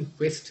important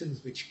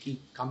questions which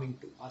keep coming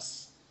to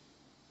us,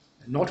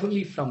 not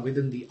only from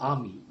within the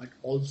army, but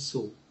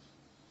also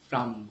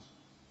from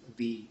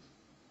the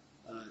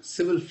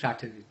civil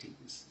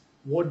fraternities,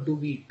 what do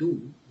we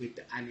do with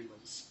the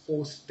animals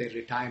post their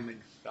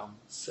retirement from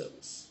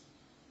service?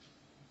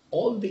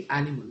 All the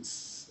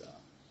animals,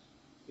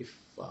 if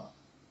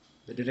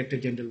the Director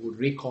General would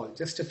recall,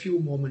 just a few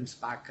moments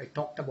back, I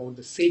talked about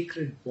the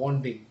sacred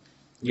bonding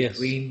Yes.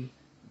 between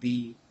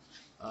the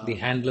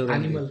handler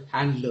and animal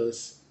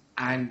handlers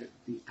and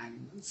the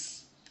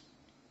animals.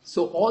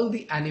 So all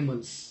the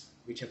animals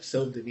which have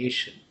served the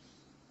nation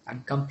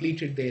and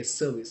completed their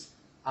service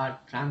are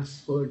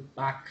transferred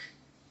back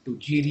to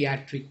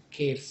geriatric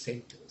care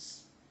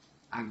centers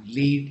and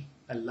lead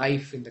a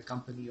life in the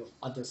company of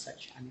other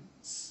such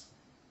animals.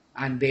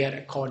 And they are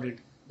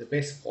accorded the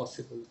best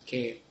possible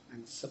care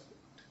and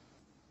support.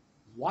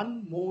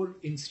 One more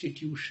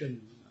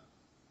institution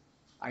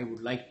I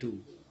would like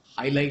to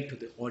highlight to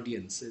the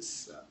audience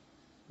is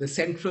the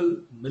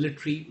Central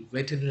Military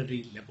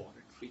Veterinary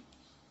Laboratory,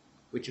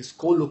 which is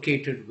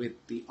co-located with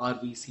the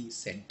RVC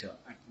Center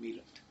at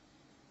Meerut.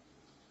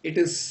 It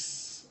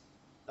is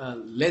a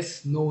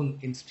less known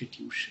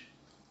institution,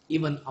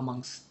 even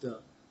amongst the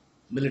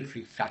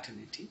military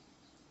fraternity.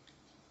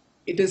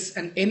 It is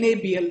an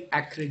NABL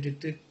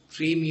accredited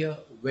premier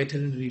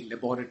veterinary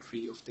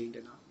laboratory of the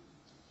Indian Army.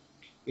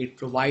 It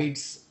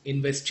provides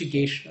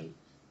investigational,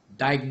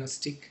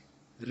 diagnostic,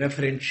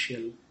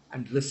 referential,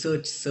 and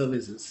research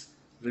services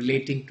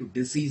relating to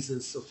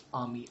diseases of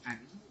Army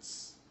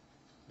animals.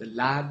 The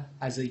lab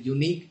has a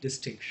unique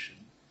distinction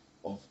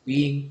of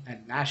being a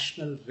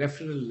national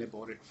referral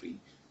laboratory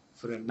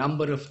for a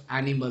number of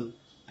animal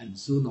and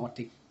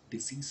zoonotic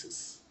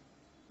diseases.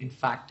 In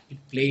fact, it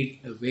played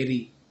a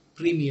very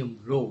premium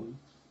role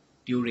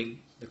during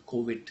the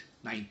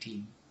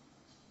COVID-19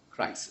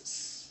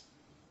 crisis.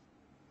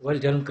 Well,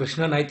 Gen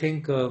Krishnan, I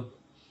think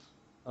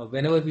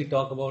whenever we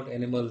talk about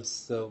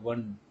animals,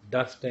 one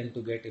does tend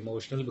to get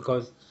emotional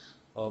because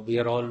we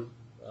are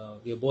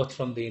both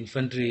from the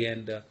infantry,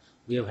 and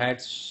we have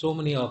had so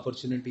many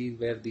opportunities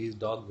where these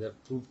dogs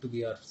have proved to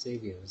be our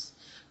saviors.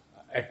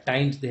 At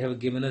times, they have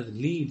given us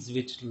leads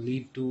which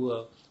lead to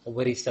a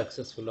very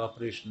successful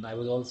operation. I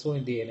was also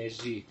in the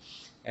NSG,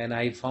 and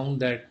I found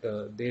that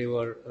they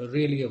were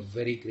really a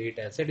very great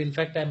asset. In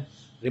fact, I'm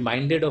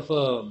reminded of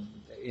a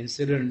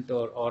incident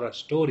or a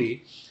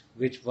story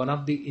which one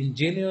of the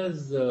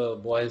engineers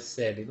boys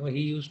said.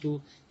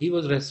 He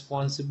was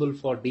responsible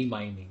for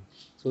demining.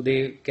 So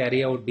they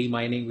carry out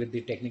demining with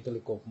the technical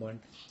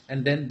equipment,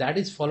 and then that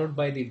is followed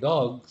by the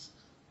dogs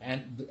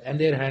and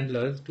their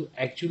handlers to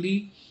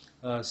actually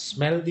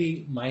smell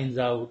the mines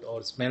out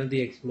or smell the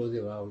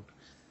explosive out.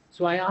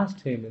 So I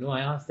asked him,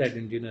 I asked that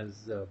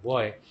engineer's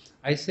boy,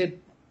 I said,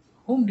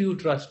 whom do you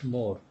trust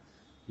more?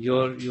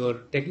 Your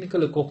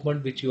technical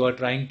equipment which you are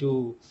trying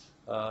to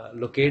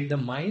locate the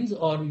mines,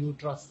 or you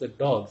trust the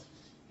dogs?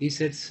 He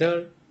said,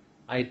 sir,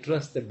 I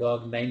trust the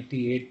dog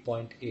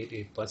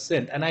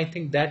 98.88%. And I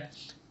think that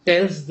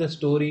tells the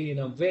story in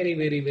a very,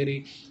 very,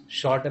 very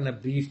short and a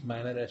brief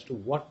manner as to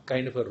what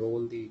kind of a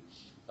role the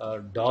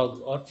dogs,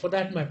 or for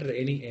that matter,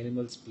 any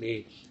animals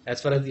play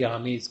as far as the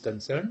army is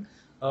concerned.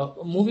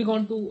 Moving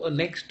on to a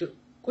next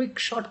quick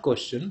short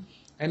question,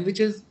 and which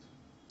is,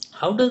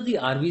 how does the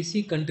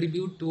RVC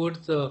contribute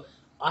towards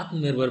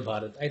Atmanirbhar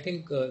Bharat? I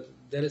think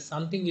there is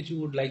something which you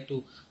would like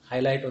to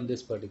highlight on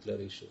this particular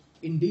issue.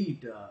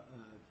 Indeed,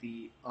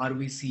 the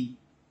RVC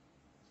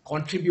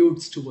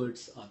contributes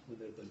towards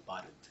Atmanirbhar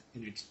Bharat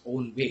in its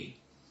own way.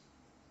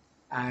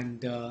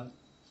 And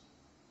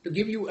to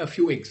give you a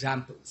few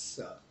examples,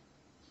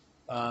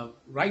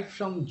 right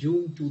from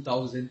June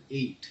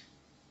 2008,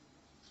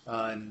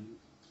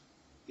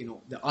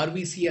 the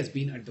RVC has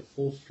been at the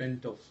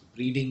forefront of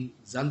breeding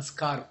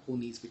Zanskar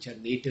ponies, which are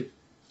native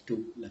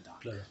to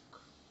Ladakh.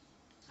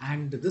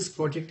 And this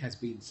project has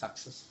been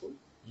successful.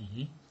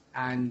 Mm-hmm.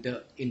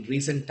 And in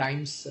recent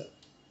times,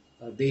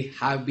 they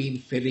have been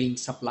ferrying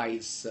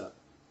supplies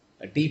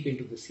deep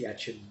into the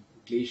Siachen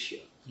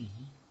Glacier.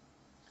 Mm-hmm.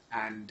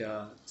 And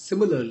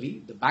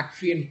similarly, the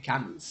Bactrian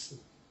camels,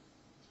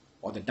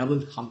 or the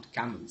double-humped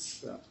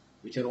camels,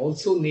 which are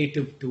also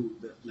native to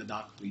the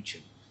Ladakh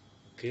region,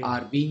 Okay.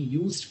 are being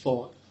used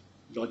for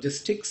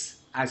logistics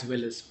as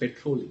well as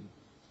patrolling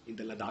in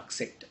the Ladakh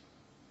sector.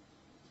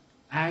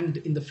 And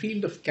in the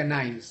field of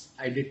canines,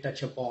 I did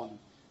touch upon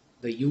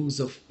the use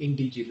of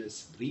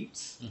indigenous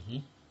breeds. Mm-hmm.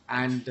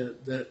 And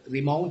the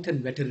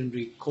Remountain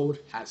Veterinary Corps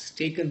has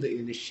taken the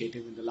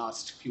initiative in the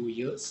last few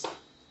years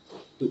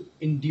to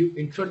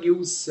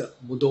introduce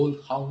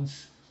Mudol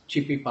hounds,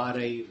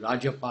 Chippipare,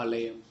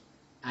 Rajapalayam,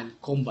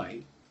 and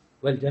Kombai.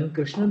 Well, Jan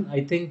Krishnan,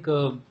 I think,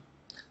 uh,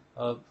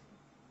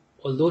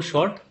 although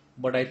short,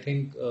 but I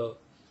think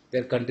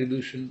their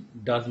contribution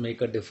does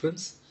make a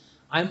difference.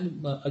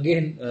 I'm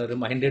again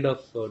reminded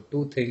of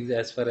two things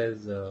as far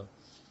as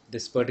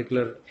this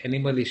particular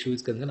animal issue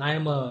is concerned. I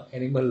am a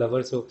animal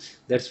lover, so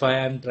that's why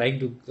I'm trying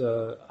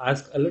to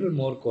ask a little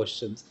more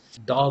questions.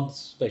 Dogs,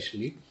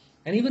 especially,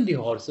 and even the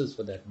horses,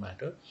 for that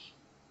matter.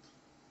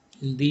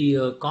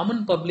 The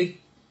common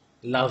public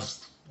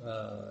loves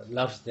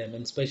them,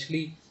 and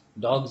especially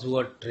dogs who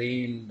are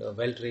trained,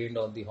 well trained,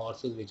 on the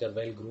horses which are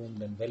well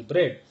groomed and well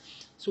bred.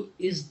 So,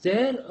 is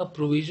there a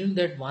provision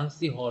that once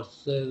the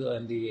horses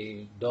and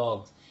the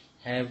dogs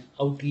have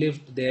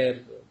outlived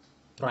their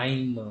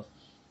prime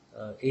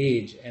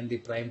age and the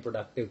prime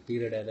productive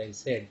period, as I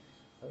said,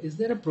 Is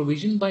there a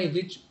provision by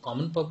which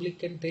common public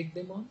can take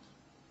them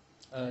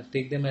on,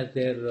 take them as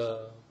their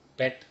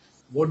pet?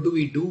 What do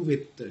we do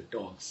with the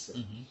dogs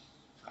Mhm.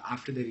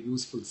 after their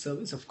useful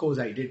service? Of course,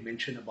 I did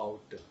mention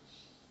about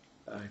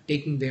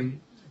taking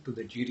them to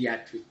the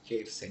geriatric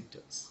care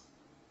centers.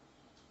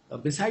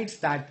 Besides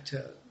that,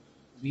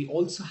 we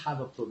also have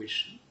a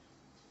provision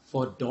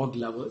for dog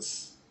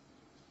lovers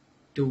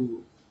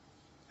to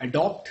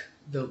adopt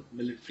the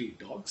military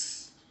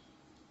dogs,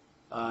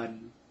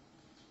 and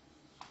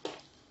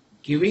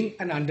giving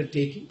an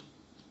undertaking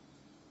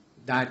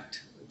that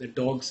the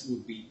dogs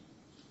would be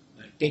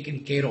taken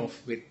care of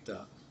with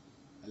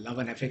love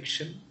and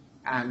affection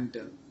and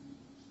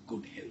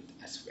good health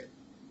as well.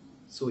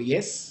 So,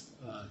 yes,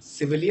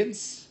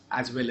 civilians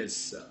as well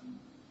as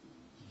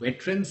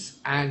veterans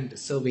and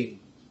serving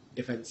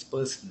defense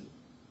personnel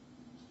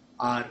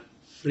are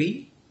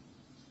free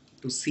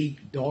to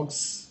seek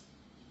dogs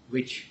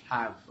which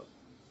have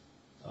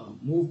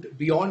moved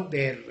beyond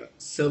their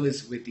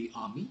service with the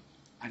army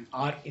and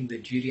are in the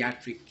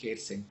geriatric care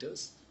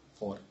centers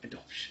for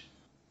adoption.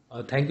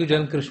 Thank you,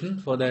 Jan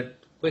Krishnan, for that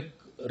quick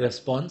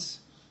response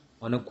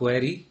on a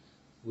query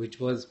which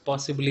was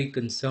possibly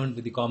concerned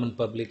with the common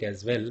public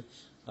as well.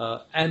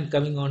 And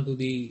coming on to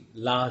the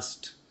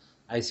last,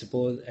 I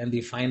suppose, and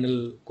the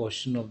final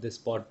question of this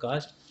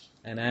podcast.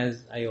 And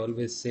as I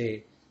always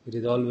say, it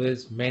is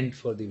always meant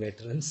for the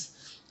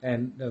veterans.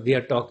 And we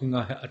are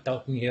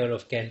talking here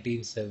of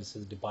canteen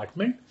services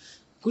department.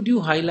 Could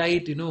you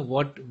highlight,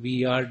 what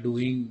we are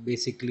doing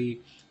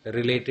basically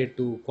related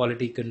to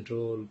quality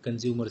control,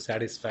 consumer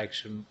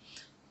satisfaction,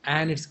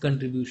 and its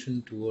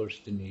contribution towards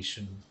the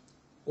nation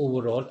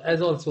overall,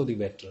 as also the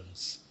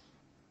veterans?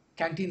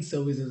 Canteen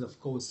services, of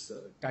course,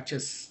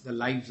 touches the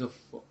lives of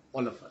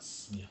all of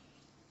us, Yeah.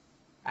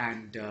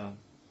 and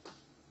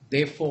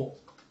therefore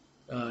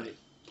uh,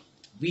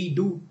 we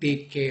do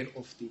take care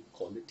of the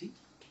quality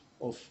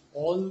of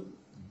all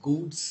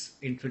goods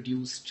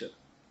introduced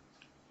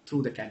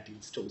through the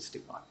canteen stores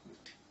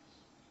department,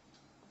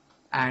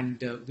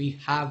 and we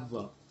have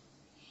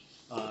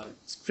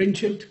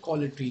stringent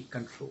quality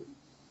control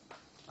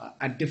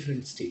at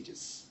different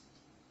stages.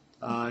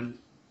 And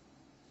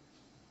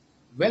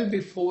well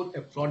before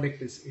a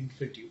product is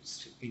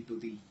introduced into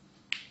the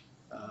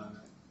uh,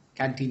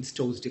 canteen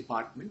stores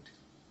department,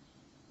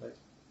 uh,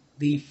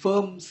 the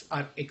firms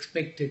are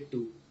expected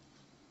to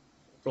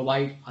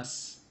provide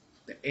us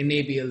the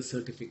NABL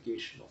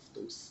certification of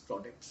those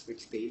products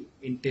which they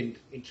intend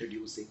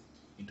introducing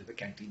into the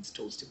canteen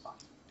stores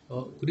department.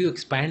 Could you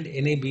expand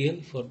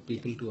NABL for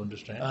people to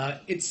understand?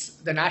 It's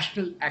the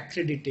National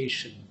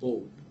Accreditation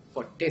Board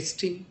for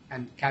Testing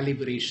and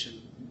Calibration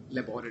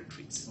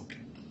Laboratories. Okay.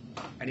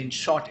 And in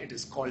short, it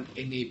is called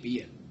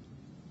NABL.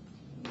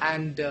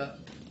 And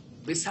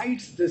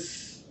besides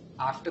this,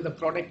 after the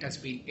product has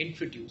been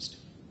introduced,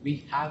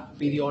 we have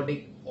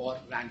periodic or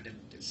random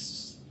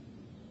tests.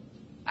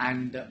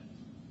 And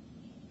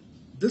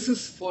this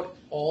is for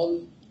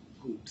all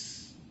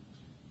goods,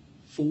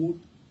 food,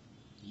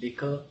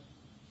 liquor,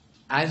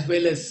 as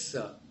well as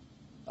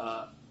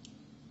uh,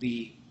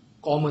 the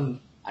common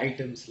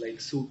items like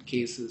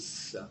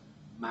suitcases,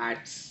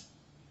 mats,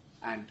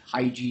 and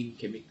hygiene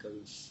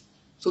chemicals.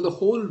 So the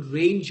whole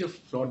range of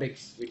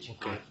products which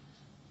Okay.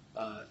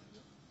 are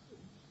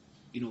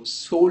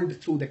sold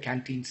through the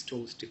canteen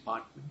stores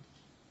department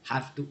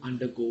have to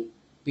undergo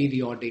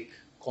periodic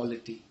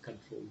quality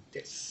control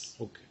tests.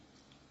 Okay.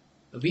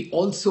 We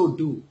also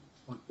do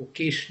on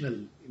occasional,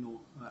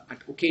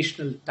 at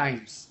occasional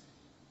times,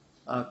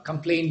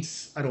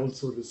 complaints are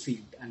also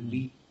received, and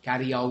we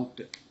carry out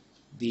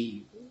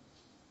the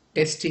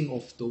testing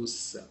of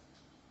those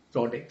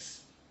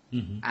products.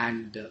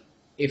 And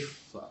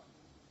if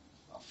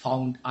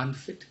found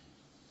unfit,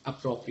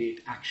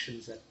 appropriate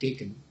actions are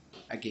taken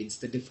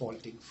against the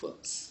defaulting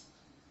firms.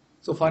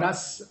 So for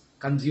us,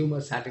 consumer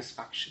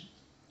satisfaction,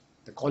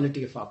 the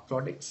quality of our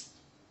products,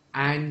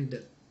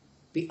 and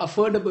the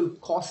affordable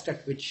cost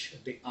at which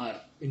they are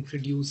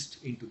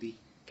introduced into the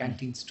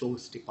canteen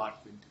stores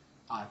department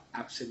are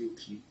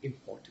absolutely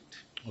important.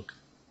 Okay.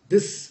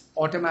 This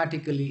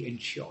automatically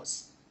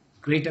ensures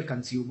greater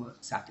consumer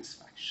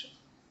satisfaction.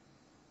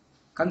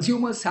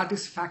 Consumer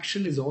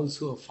satisfaction is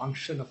also a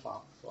function of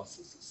our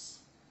processes,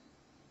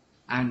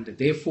 and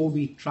therefore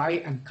we try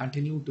and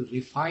continue to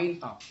refine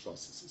our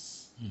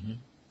processes,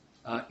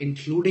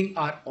 including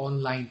our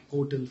online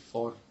portal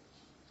for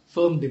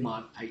firm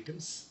demand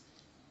items.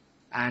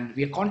 And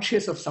we are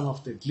conscious of some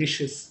of the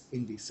glitches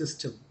in the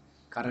system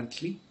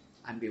currently,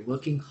 and we are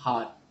working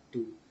hard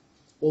to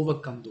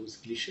overcome those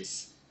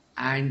glitches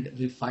and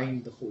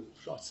refine the whole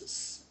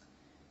process.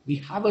 We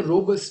have a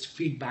robust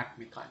feedback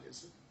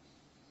mechanism,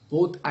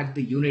 both at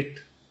the unit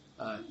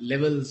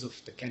levels of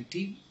the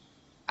canteen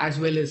as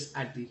well as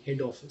at the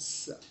head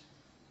office.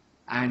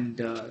 And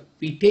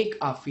we take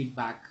our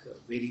feedback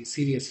very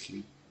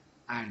seriously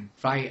and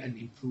try and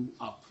improve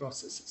our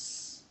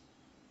processes.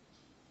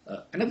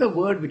 Another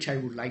word which I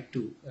would like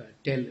to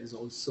tell is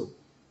also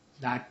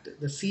that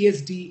the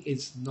CSD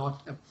is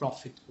not a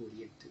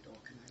profit-oriented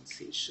organization.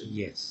 organization.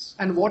 Yes.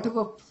 And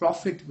whatever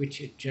profit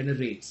which it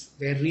generates,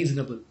 they're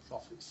reasonable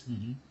profits,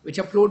 Mm-hmm. which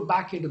are flowed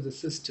back into the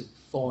system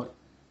for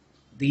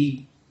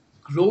the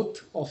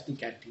growth of the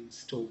canteen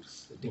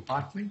stores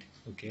department,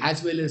 Okay.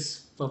 as well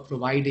as for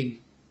providing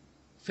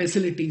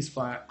facilities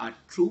for our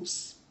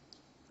troops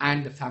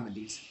and the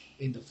families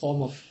in the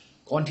form of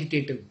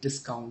quantitative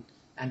discount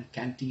and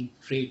canteen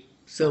trade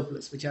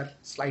surplus, which are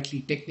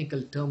slightly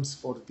technical terms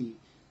for the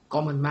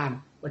common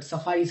man, but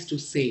suffice to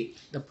say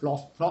the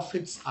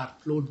profits are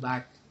flowed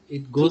back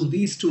It goes through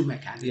these two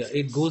mechanisms. Yeah,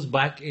 it goes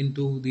back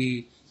into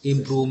the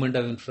improvement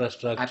of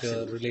infrastructure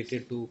Absolutely.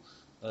 related to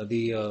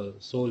the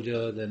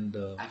soldiers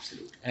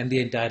Absolutely. and the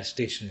entire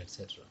station,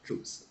 etc.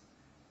 True, sir.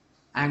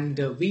 And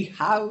we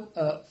have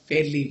a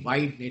fairly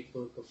wide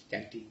network of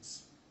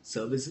canteens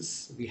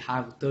services. We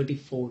have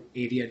 34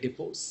 area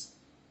depots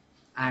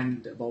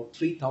and about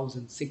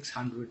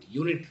 3,600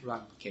 unit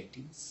run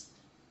canteens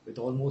with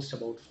almost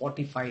about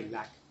 45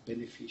 lakh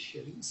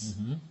beneficiaries,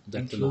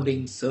 That's a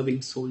including lot.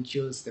 serving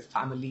soldiers, their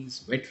families,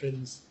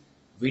 veterans,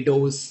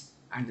 widows,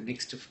 and the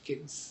next of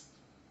kins.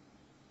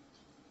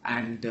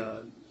 And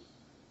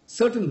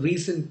certain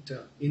recent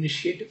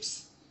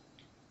initiatives,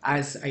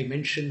 as I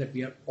mentioned, that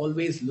we are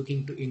always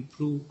looking to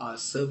improve our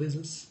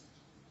services,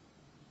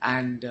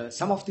 and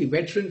some of the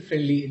veteran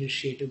friendly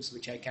initiatives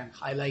which I can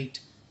highlight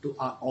to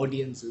our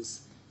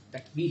audiences,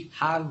 that we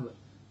have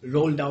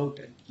rolled out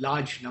a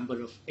large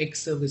number of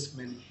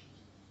ex-servicemen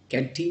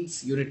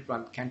canteens, unit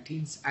run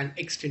canteens, and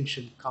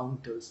extension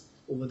counters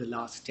over the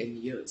last 10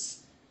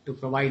 years to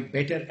provide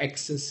better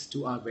access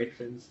to our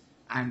veterans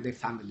and their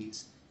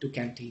families to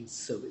canteen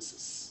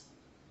services.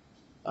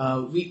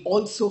 We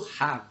also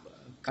have,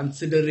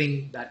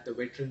 considering that the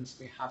veterans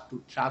may have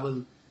to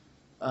travel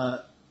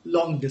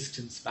long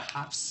distance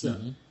perhaps,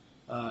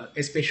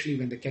 especially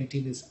when the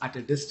canteen is at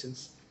a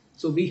distance.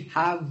 So we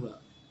have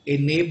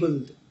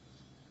enabled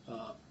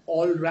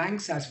all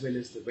ranks as well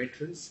as the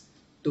veterans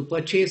to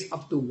purchase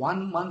up to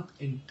 1 month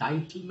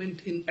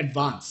entitlement in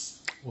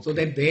advance, so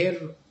that their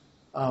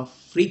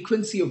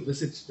frequency of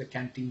visits to the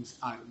canteens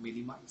are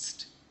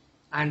minimized.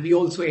 And we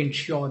also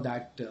ensure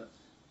that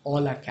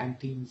all our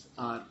canteens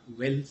are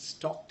well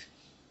stocked,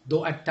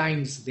 though at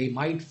times they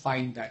might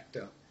find that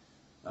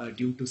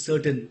due to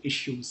certain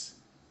issues,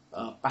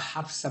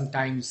 perhaps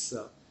sometimes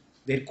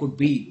there could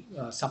be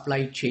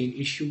supply chain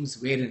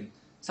issues wherein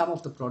some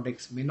of the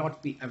products may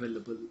not be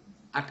available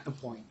at a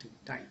point in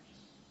time.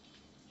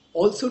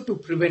 Also, to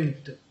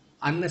prevent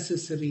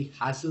unnecessary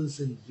hassles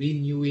in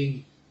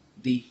renewing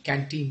the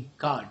canteen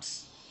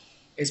cards,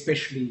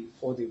 especially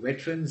for the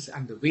veterans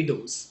and the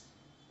widows,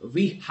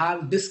 we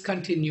have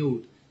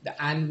discontinued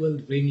the annual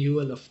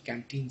renewal of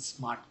canteen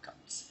smart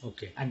cards.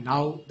 Okay. And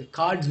now the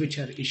cards which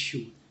are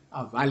issued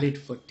are valid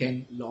for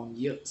 10 long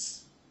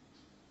years.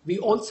 We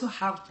also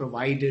have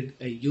provided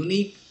a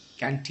unique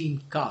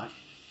canteen card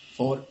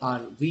for our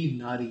Veer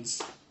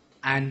Naris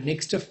and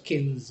next of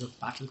kins of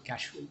battle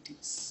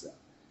casualties.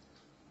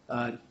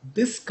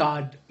 This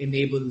card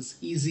enables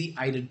easy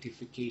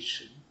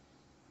identification,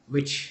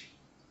 which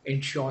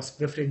ensures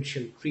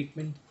preferential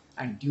treatment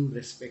and due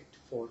respect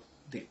for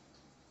them.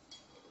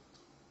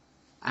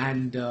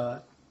 And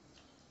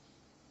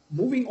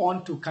moving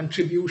on to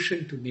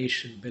contribution to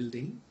nation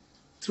building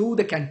through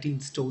the canteen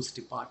stores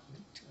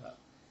department.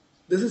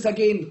 This is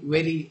again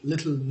very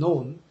little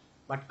known,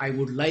 but I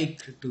would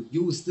like to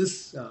use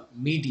this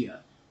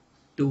media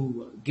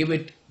to give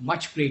it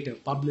much greater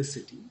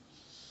publicity,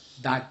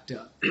 that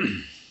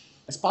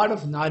as part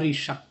of Nari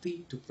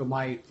Shakti to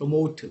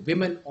promote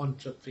women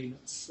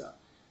entrepreneurs,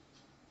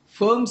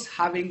 firms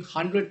having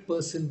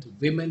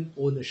 100% women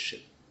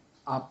ownership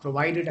are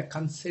provided a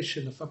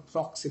concession of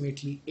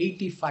approximately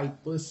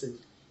 85%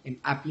 in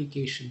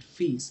application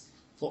fees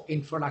for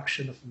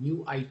introduction of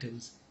new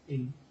items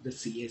in the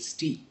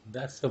CST.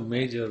 That's a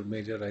major,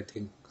 I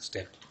think,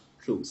 step.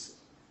 True, sir.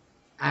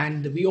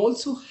 And we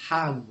also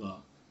have,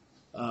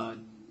 I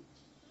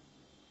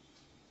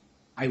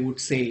would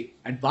say,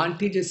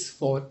 advantages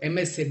for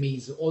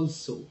MSMEs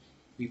also.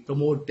 We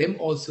promote them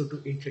also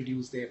to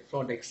introduce their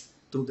products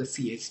through the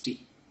CST.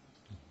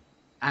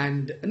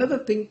 And another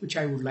thing which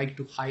I would like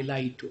to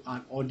highlight to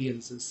our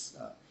audiences,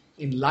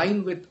 in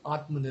line with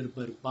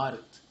Atmanirbhar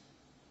Bharat,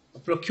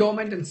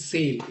 procurement and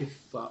sale,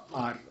 if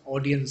our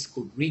audience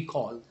could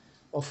recall,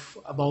 of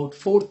about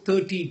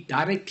 430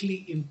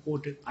 directly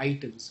imported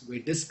items were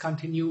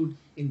discontinued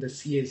in the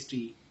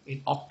CSD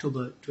in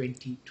October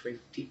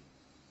 2020.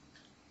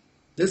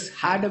 This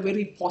had a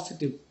very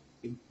positive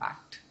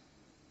impact.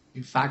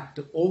 In fact,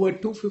 over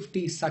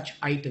 250 such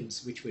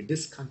items which were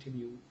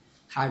discontinued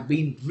have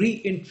been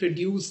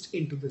reintroduced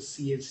into the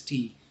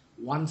CST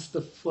once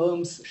the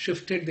firms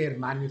shifted their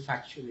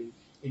manufacturing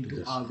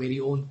into our very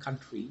own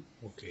country,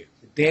 Okay.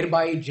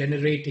 thereby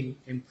generating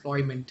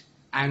employment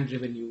and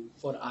revenue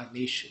for our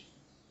nation.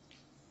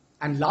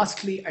 And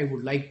lastly, I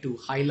would like to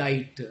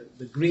highlight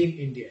the Green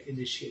India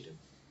initiative.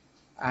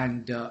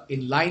 And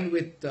in line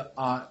with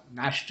our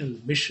national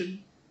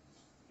mission,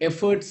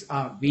 efforts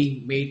are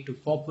being made to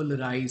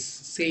popularize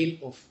sale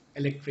of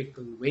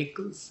electrical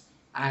vehicles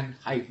and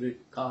hybrid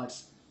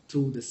cars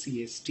through the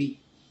CST.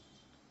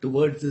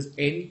 Towards this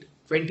end,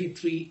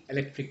 23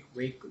 electric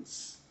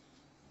vehicles,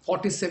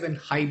 47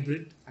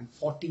 hybrid and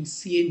 40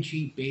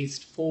 CNG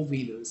based four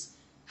wheelers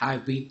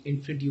have been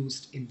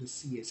introduced in the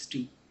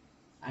CST,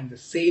 and the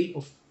sale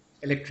of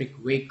electric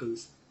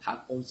vehicles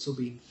have also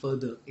been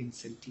further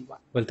incentivized.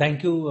 Well,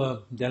 thank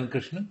you, Jan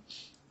Krishnan.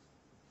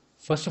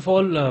 First of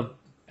all,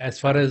 as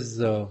far as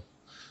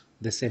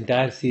this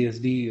entire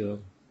CSD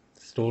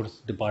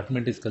stores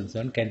department is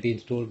concerned, canteen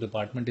stores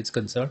department is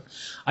concerned,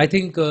 I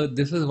think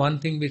this is one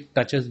thing which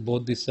touches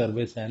both the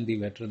service and the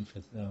veteran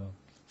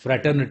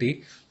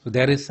fraternity. So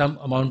there is some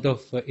amount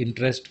of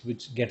interest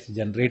which gets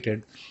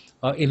generated.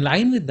 In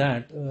line with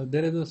that,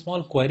 there is a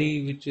small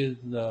query which is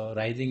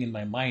rising in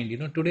my mind.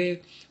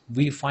 Today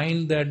we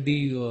find that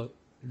the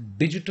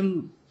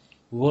digital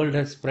world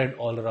has spread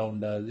all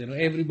around us.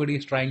 Everybody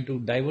is trying to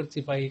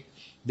diversify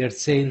their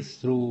sales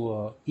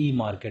through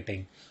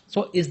e-marketing.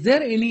 So is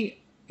there any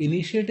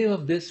initiative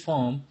of this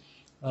form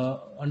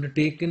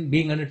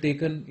being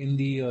undertaken in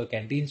the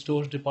canteen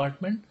stores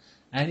department,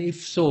 and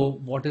if so,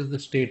 what is the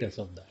status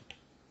of that?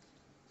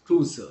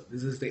 True, sir.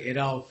 This is the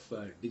era of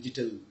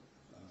digital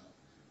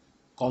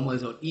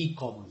commerce, or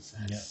e-commerce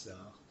as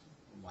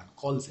one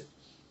calls it.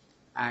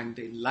 And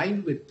in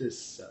line with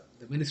this,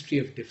 the Ministry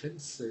of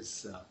Defence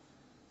is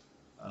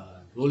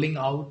rolling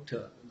out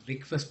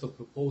request for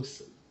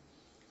proposal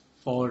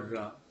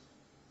for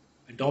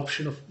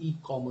adoption of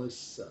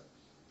e-commerce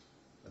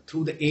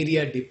through the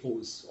area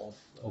depots of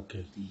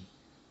the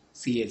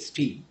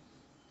CST.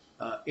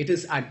 It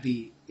is at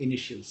the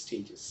initial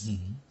stages,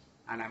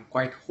 and I'm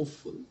quite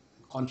hopeful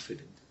and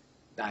confident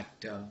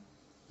that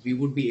we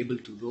would be able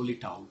to roll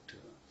it out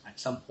at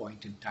some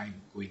point in time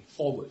going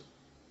forward.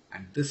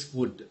 And this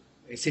would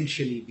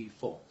essentially be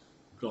for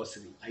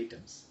grocery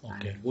items,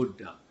 and it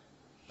would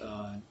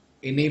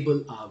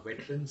enable our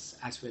veterans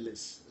as well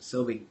as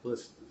serving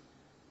personnel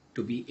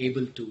to be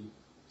able to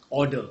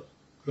order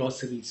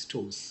grocery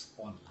stores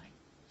online.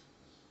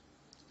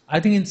 I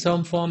think in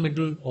some form it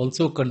will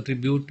also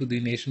contribute to the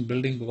nation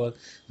building, because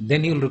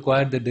then you'll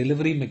require the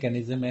delivery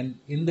mechanism, and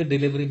in the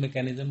delivery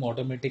mechanism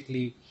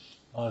automatically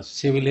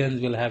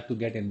civilians will have to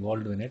get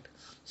involved in it.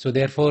 So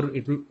therefore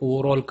it will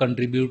overall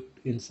contribute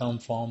in some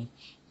form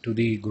to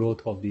the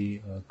growth of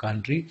the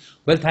country.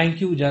 Well,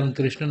 thank you, Jan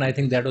Krishnan. I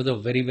think that was a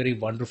very, very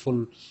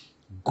wonderful,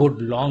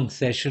 good long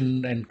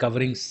session and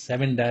covering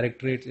 7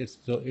 directorates.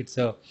 It's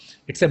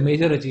a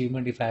major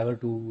achievement, if I were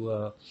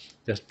to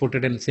just put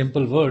it in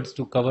simple words,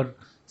 to cover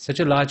such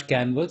a large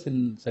canvas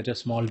in such a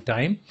small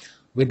time.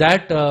 With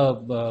that,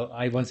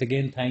 I once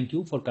again thank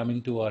you for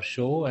coming to our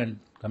show and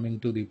coming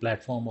to the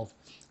platform of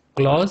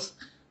Clause.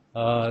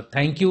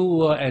 Thank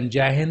you and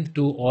Jai Hind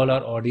to all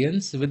our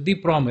audience, with the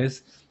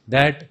promise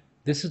that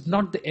this is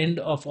not the end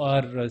of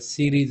our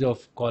series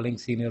of calling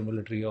senior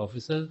military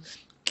officers.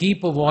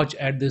 Keep a watch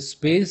at this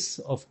space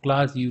of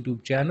Class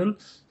YouTube channel.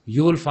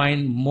 You will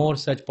find more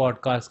such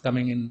podcasts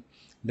coming in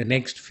the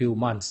next few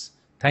months.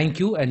 Thank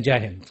you and Jai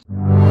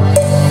Hind.